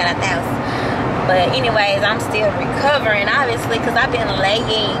 I'm glad I got out the house. But anyways, I'm still recovering, obviously, because I've been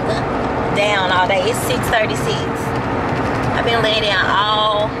laying down all day. It's 6:36. I've been laying down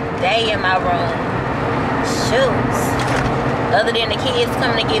all day in my room. Shoot. Other than the kids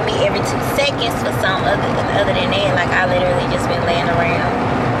coming to get me every 2 seconds for some other than that, like I literally just been laying around.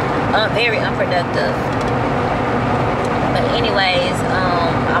 Very unproductive. But anyways,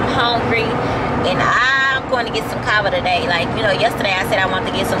 I'm hungry and I'm going to get some Cava today. Like, you know, yesterday I said I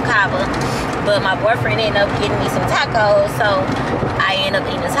wanted to get some Cava, but my boyfriend ended up getting me some tacos, so I ended up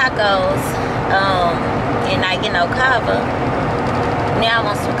eating the tacos and not getting no Cava. Now I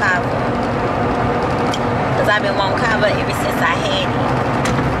want some Cava because I've been wanting Cava ever since I had it.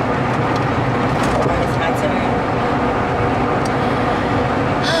 It's my turn.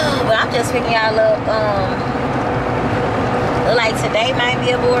 But I'm just picking y'all up. Like today might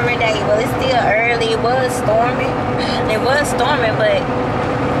be a boring day. Well, it's still early. It was storming. But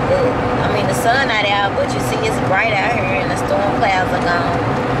I mean the sun not out, but you see it's bright out here and the storm clouds are gone.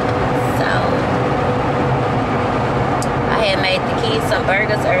 So I had made the kids some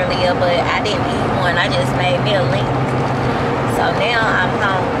burgers earlier, but I didn't eat one. I just made me a link. So now I'm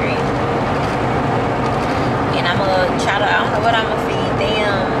hungry. And I'm try to, I don't know what I'm gonna feed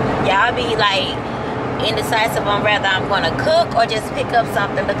them. Y'all be like indecisive on whether I'm gonna cook or just pick up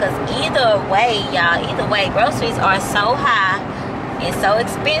something, because either way, y'all, either way, groceries are so high and so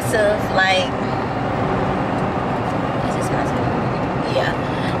expensive. Like, is this expensive? Yeah,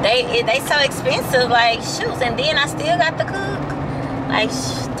 they so expensive. Like, shoot, and then I still got to cook. Like,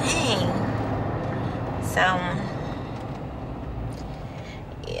 dang. So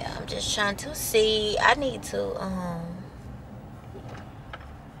yeah, I'm just trying to see. I need to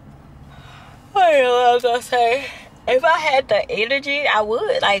what I was gonna say, if I had the energy, I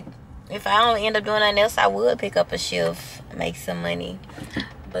would. Like, if I don't end up doing nothing else, I would pick up a shift, make some money.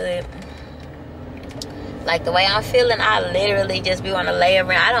 But like, the way I'm feeling, I literally just be want to lay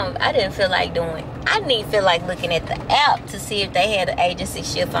around. I didn't feel like doing. I didn't even feel like looking at the app to see if they had an agency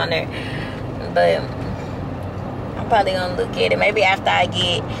shift on there. But I'm probably gonna look at it maybe after I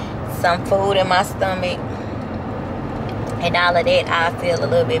get some food in my stomach and all of that. I feel a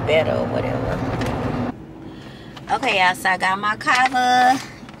little bit better or whatever. Okay, y'all, so I got my Cava.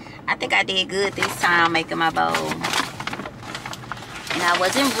 I think I did good this time making my bowl, and I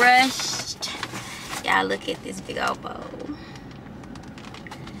wasn't rushed. Y'all, look at this big old bowl.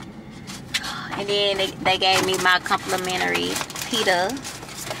 And then they gave me my complimentary pita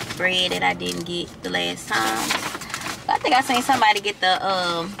bread that I didn't get the last time. But I think I seen somebody get the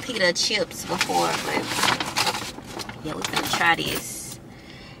pita chips before. But yeah, we're gonna try this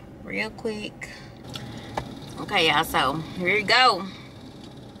real quick. Okay, y'all, so here we go.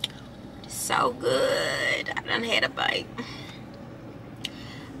 So good. I done had a bite.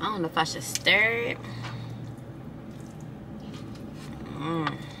 I don't know if I should stir it.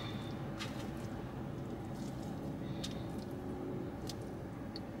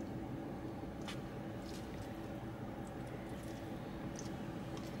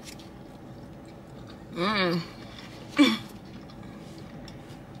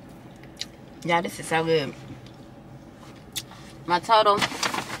 Yeah, this is so good. My total,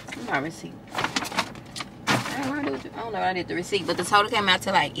 my receipt. I don't know what I did the receipt, but the total came out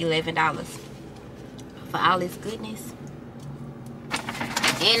to like $11 for all this goodness.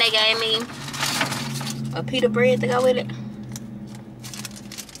 And they gave me a pita bread to go with it.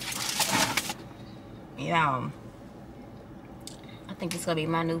 Y'all, I think it's gonna be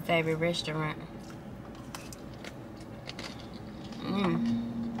my new favorite restaurant.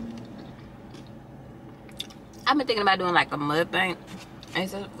 I've been thinking about doing like a mud bank.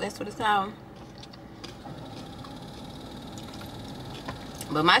 That's what it's called.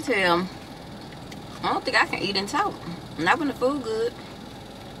 But my tail, I don't think I can eat and talk. Not when the food good.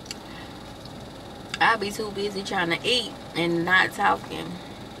 I'll be too busy trying to eat and not talking.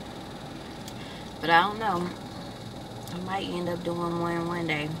 But I don't know. I might end up doing one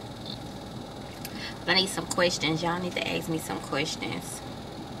day. But I need some questions. Y'all need to ask me some questions.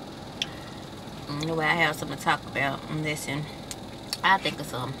 The way I have something to talk about. And listen, I think of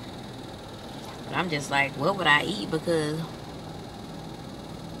something. But I'm just like, what would I eat? Because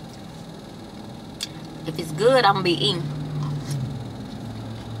if it's good, I'm gonna be eating.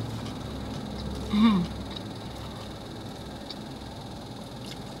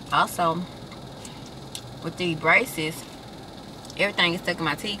 Also, with these braces, everything is stuck in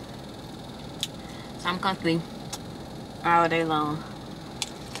my teeth. So I'm constantly all day long.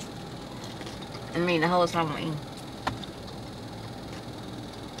 I mean, the whole time I'm eating.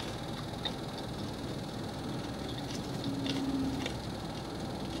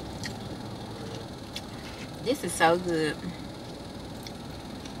 This is so good.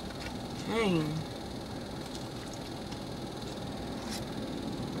 Dang.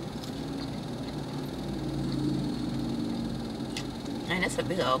 Man, that's a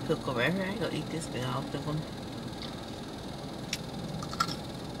big old pickle right here. I ain't gonna eat this big old pickle.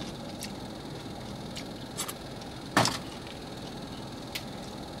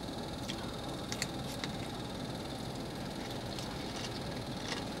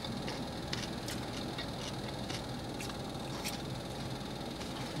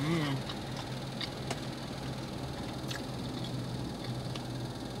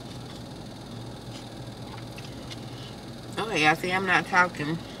 Okay, y'all see I'm not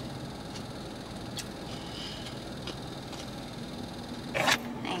talking.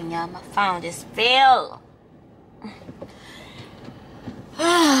 Dang, y'all, my phone just fell.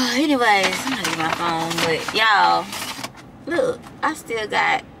 Anyways, I'm gonna get my phone, but y'all, look, I still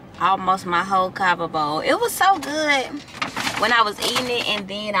got almost my whole Cava bowl. It was so good when I was eating it, and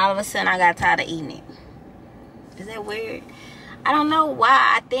then all of a sudden I got tired of eating it. Is that weird? I don't know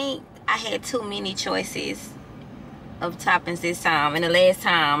why. I think I had too many choices of toppings this time. And the last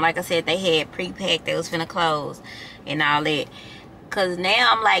time, like I said, they had pre-packed. They was finna close and all that. Cause now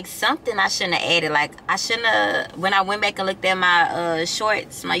I'm like, something I shouldn't have added. Like I shouldn't have, when I went back and looked at my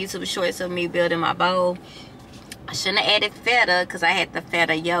shorts, my YouTube shorts of me building my bowl, I shouldn't have added feta, because I had the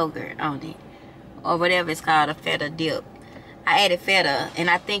feta yogurt on it, or whatever it's called, a feta dip. I added feta, and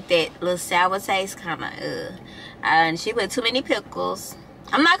I think that little sour taste kind of and she put too many pickles.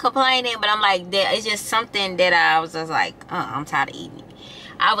 I'm not complaining, but I'm like, that it's just something that I was just like, I'm tired of eating it.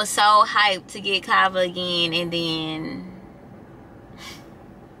 I was so hyped to get Cava again, and then,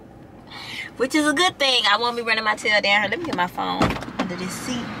 which is a good thing. I won't be running my tail down here. Let me get my phone under this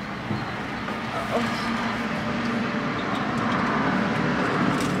seat.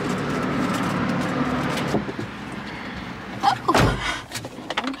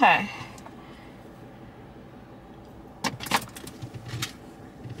 Okay.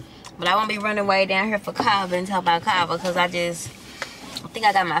 But I won't be running way down here for Cava and talk about Cava, because I think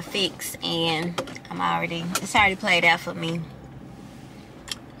I got my fix, and it's already played out for me,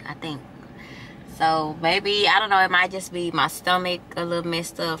 I think. So maybe, I don't know, it might just be my stomach a little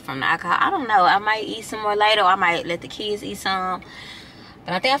messed up from the alcohol. I don't know. I might eat some more later, or I might let the kids eat some.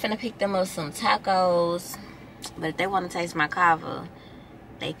 But I think I'm finna pick them up some tacos. But if they want to taste my Cava,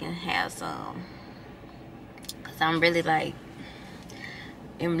 they can have some. Because I'm really like,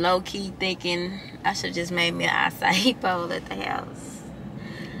 I'm low-key thinking I should just made me an acai bowl at the house.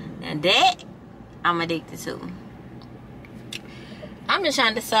 And that, I'm addicted to. I'm just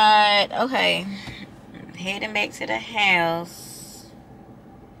trying to decide, okay, heading back to the house.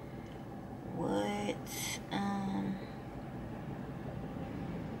 Where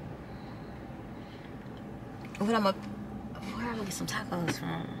I'm gonna get some tacos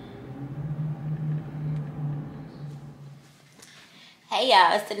from. Hey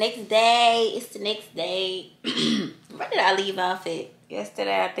y'all, it's the next day. Where did I leave off at?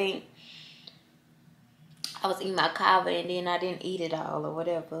 Yesterday, I think. I was eating my Cava and then I didn't eat it all or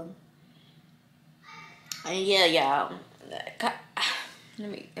whatever. And yeah, y'all. Let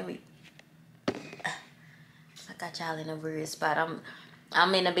me. I got y'all in a weird spot.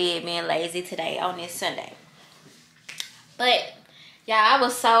 I'm in the bed being lazy today on this Sunday. But y'all, I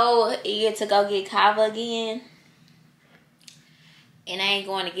was so eager to go get Cava again. And I ain't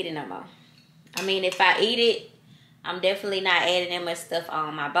going to get it no more. I mean, if I eat it, I'm definitely not adding that much stuff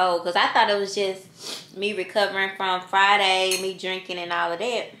on my bowl. Because I thought it was just me recovering from Friday, me drinking and all of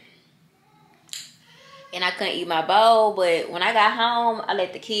that. And I couldn't eat my bowl. But when I got home, I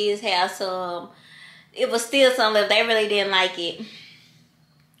let the kids have some. It was still some left. They really didn't like it.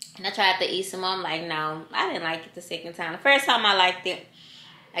 And I tried to eat some more. I'm like, no, I didn't like it the second time. The first time I liked it,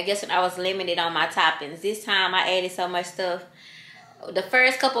 I guess when I was limited on my toppings. This time I added so much stuff. The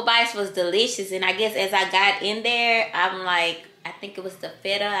first couple bites was delicious, and I guess as I got in there, I'm like, I think it was the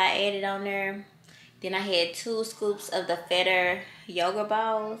feta I added on there. Then I had 2 scoops of the feta yogurt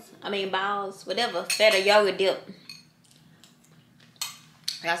balls, whatever, feta yogurt dip.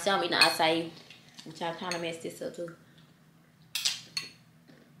 Y'all saw me in the acai, which I kind of messed this up too.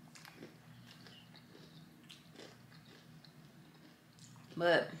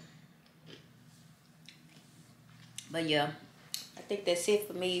 But yeah. I think that's it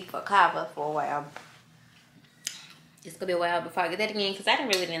for me for Cava for a while. It's gonna be a while before I get that again, because I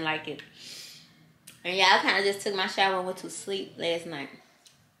really didn't like it. And yeah, I kind of just took my shower and went to sleep last night.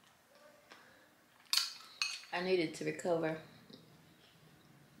 I needed to recover.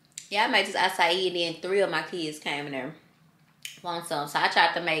 Yeah, I made this acai, and then 3 of my kids came in there. Want some. So I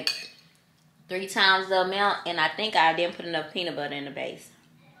tried to make 3 times the amount, and I think I didn't put enough peanut butter in the base.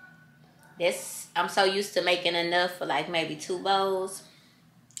 I'm so used to making enough for like maybe 2 bowls.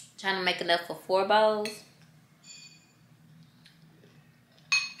 Trying to make enough for 4 bowls.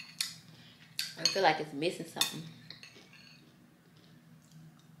 I feel like it's missing something.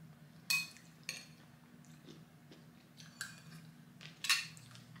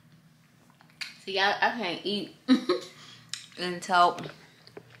 See, I can't eat until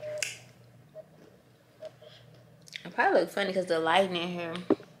it probably look funny because the lighting in here.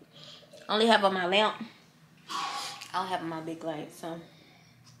 I only have on my lamp. I don't have on my big light, so.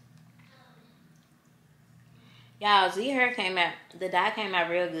 Y'all, Z hair came out. The dye came out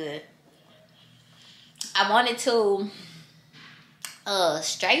real good. I wanted to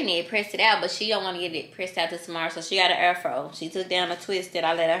straighten it, press it out, but she don't want to get it pressed out till tomorrow, so she got an afro. She took down a twist that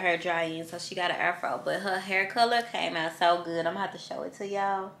I let her hair dry in, so she got an afro. But her hair color came out so good. I'm gonna have to show it to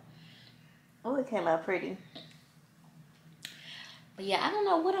y'all. Oh, it came out pretty. But yeah, I don't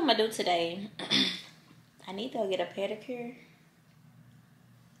know what I'm gonna do today. I need to go get a pedicure.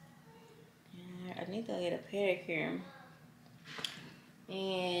 I need to get a pedicure.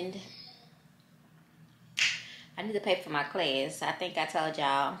 And I need to pay for my class. I think I told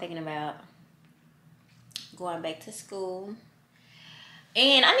y'all I'm thinking about going back to school.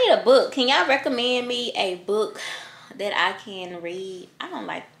 And I need a book. Can y'all recommend me a book that I can read? I don't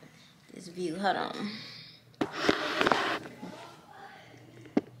like this view. Hold on.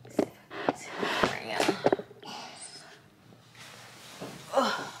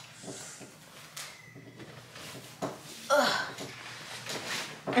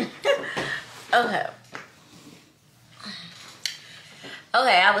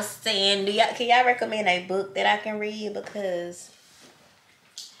 Okay, I was saying, can y'all recommend a book that I can read? Because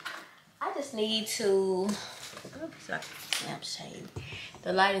I just need to. Oops, I can't shade.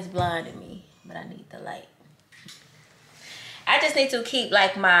 The light is blinding me, but I need the light. I just need to keep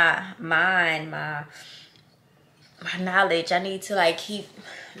like my mind, my knowledge. I need to like keep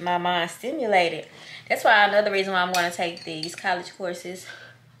my mind stimulated. That's why another reason why I'm going to take these college courses.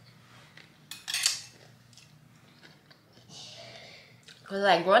 Cause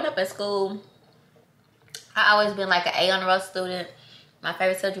like growing up in school, I always been like an A on the road student. My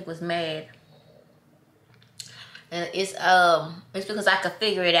favorite subject was math, and it's because I could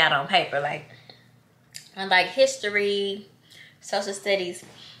figure it out on paper. Like, unlike history, social studies,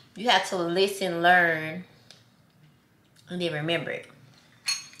 you have to listen, learn, and then remember it.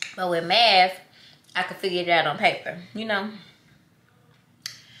 But with math, I could figure it out on paper, you know.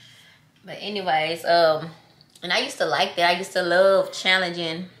 But anyways, and I used to like that. I used to love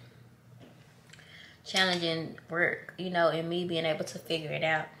challenging work, you know, and me being able to figure it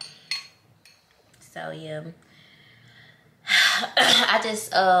out. So yeah, I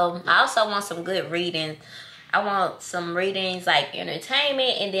also want some good reading. I want some readings like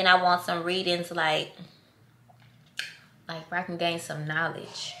entertainment, and then I want some readings like where I can gain some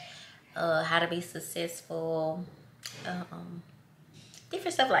knowledge, how to be successful,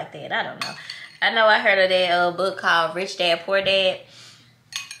 different stuff like that. I don't know. I know I heard of that book called Rich Dad, Poor Dad.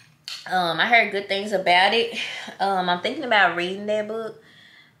 I heard good things about it. I'm thinking about reading that book,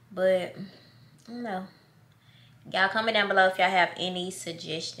 but I don't know. Y'all comment down below if y'all have any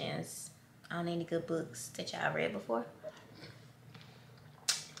suggestions on any good books that y'all read before.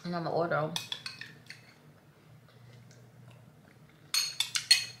 And I'm gonna order them.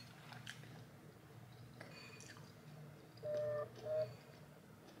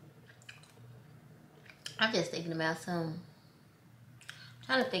 I'm just thinking about some. I'm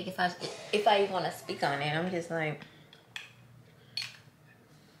trying to think if I even want to speak on it. I'm just like.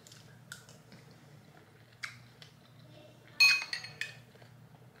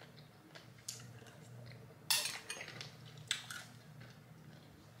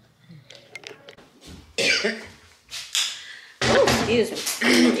 Oh, excuse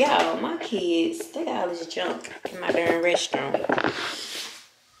me. Y'all, my kids, they got all this junk in my darn restroom.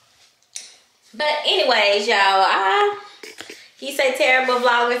 But anyways, y'all, he say terrible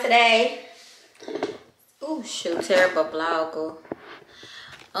vlogger today. Oh shoot, terrible vlogger.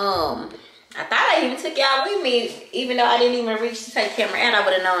 I thought I even took y'all with me, even though I didn't even reach to take the camera out. I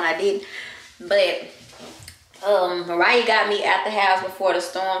would have known I did. But Mariah got me at the house before the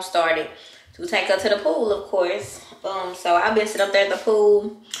storm started to take her to the pool, of course. So I've been sitting up there at the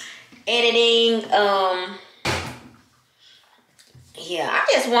pool editing. Yeah, I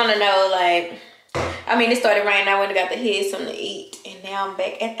just want to know, like, I mean, it started raining. I went and got the kids something to eat, and now I'm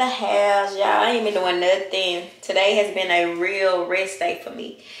back at the house, y'all. I ain't been doing nothing. Today has been a real rest day for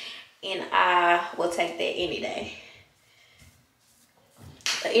me, and I will take that any day.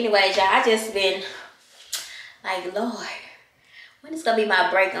 But anyways, y'all, I just been like, Lord, when is gonna be my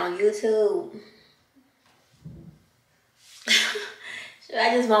break on YouTube?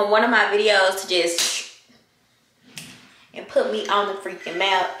 I just want one of my videos to just and put me on the freaking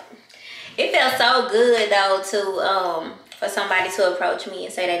map. It felt so good though to for somebody to approach me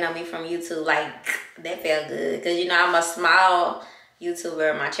and say they know me from YouTube. Like, that felt good, because you know I'm a small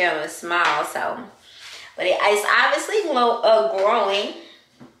YouTuber. My channel is small, so but it's obviously growing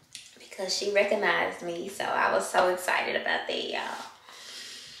because she recognized me. So I was so excited about that, y'all.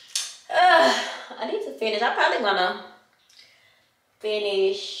 I need to finish. I'm probably gonna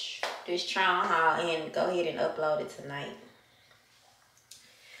finish this trial haul and go ahead and upload it tonight.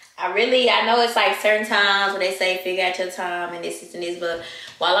 I know it's like certain times when they say figure out your time and this and this, but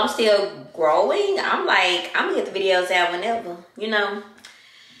while I'm still growing, I'm like, I'm gonna get the videos out whenever, you know,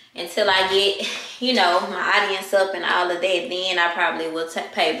 until I get, you know, my audience up and all of that. Then I probably will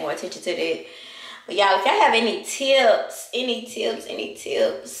pay more attention to that. But y'all, if y'all have any tips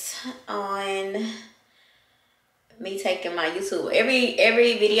on me taking my YouTube.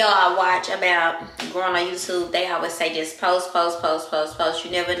 Every video I watch about growing on YouTube, they always say just post.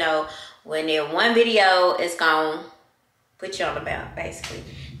 You never know when that one video is gonna put you on the map, basically.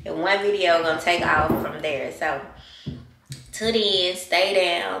 And one video gonna take off from there. So to the end, stay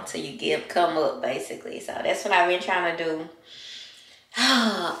down till you come up, basically. So that's what I've been trying to do.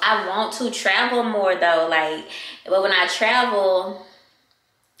 I want to travel more though, like, but when I travel,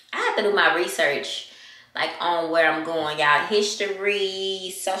 I have to do my research, like, on where I'm going, y'all.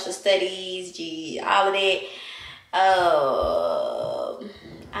 History, social studies, all of that.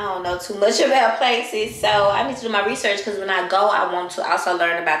 I don't know too much about places, so I need to do my research, because when I go, I want to also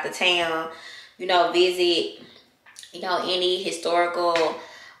learn about the town, you know, visit, you know, any historical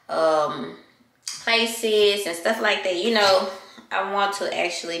places and stuff like that. You know, I want to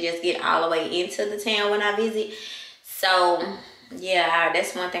actually just get all the way into the town when I visit. So yeah,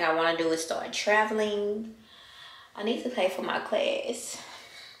 that's one thing I want to do, is start traveling. I need to pay for my class.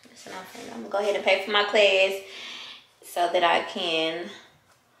 That's what I'm saying. I'm gonna go ahead and pay for my class so that I can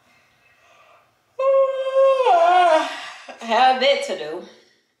have that to do.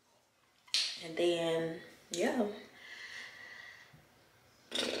 And then, yeah.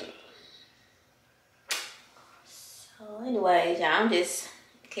 So anyways, y'all, I'm just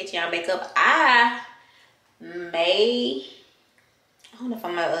catching y'all back up. I don't know if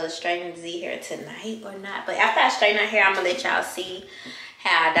I'm gonna straighten Z hair tonight or not, but after I straighten her hair, I'm gonna let y'all see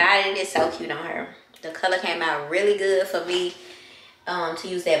how I dyed it. It's so cute on her. The color came out really good for me to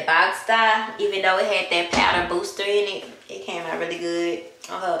use that box dye. Even though it had that powder booster in it, it came out really good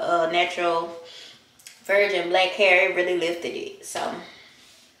on her natural virgin black hair. It really lifted it. So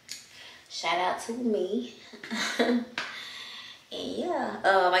shout out to me. And yeah,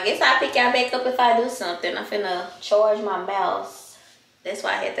 I guess I'll pick y'all back up if I do something. I'm finna charge my mouse. That's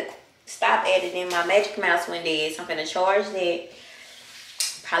why I had to stop editing my Magic Mouse one day. So I'm finna charge that.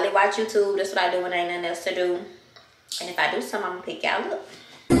 Probably watch YouTube. That's what I do when ain't nothing else to do. And if I do something, I'm gonna pick y'all up.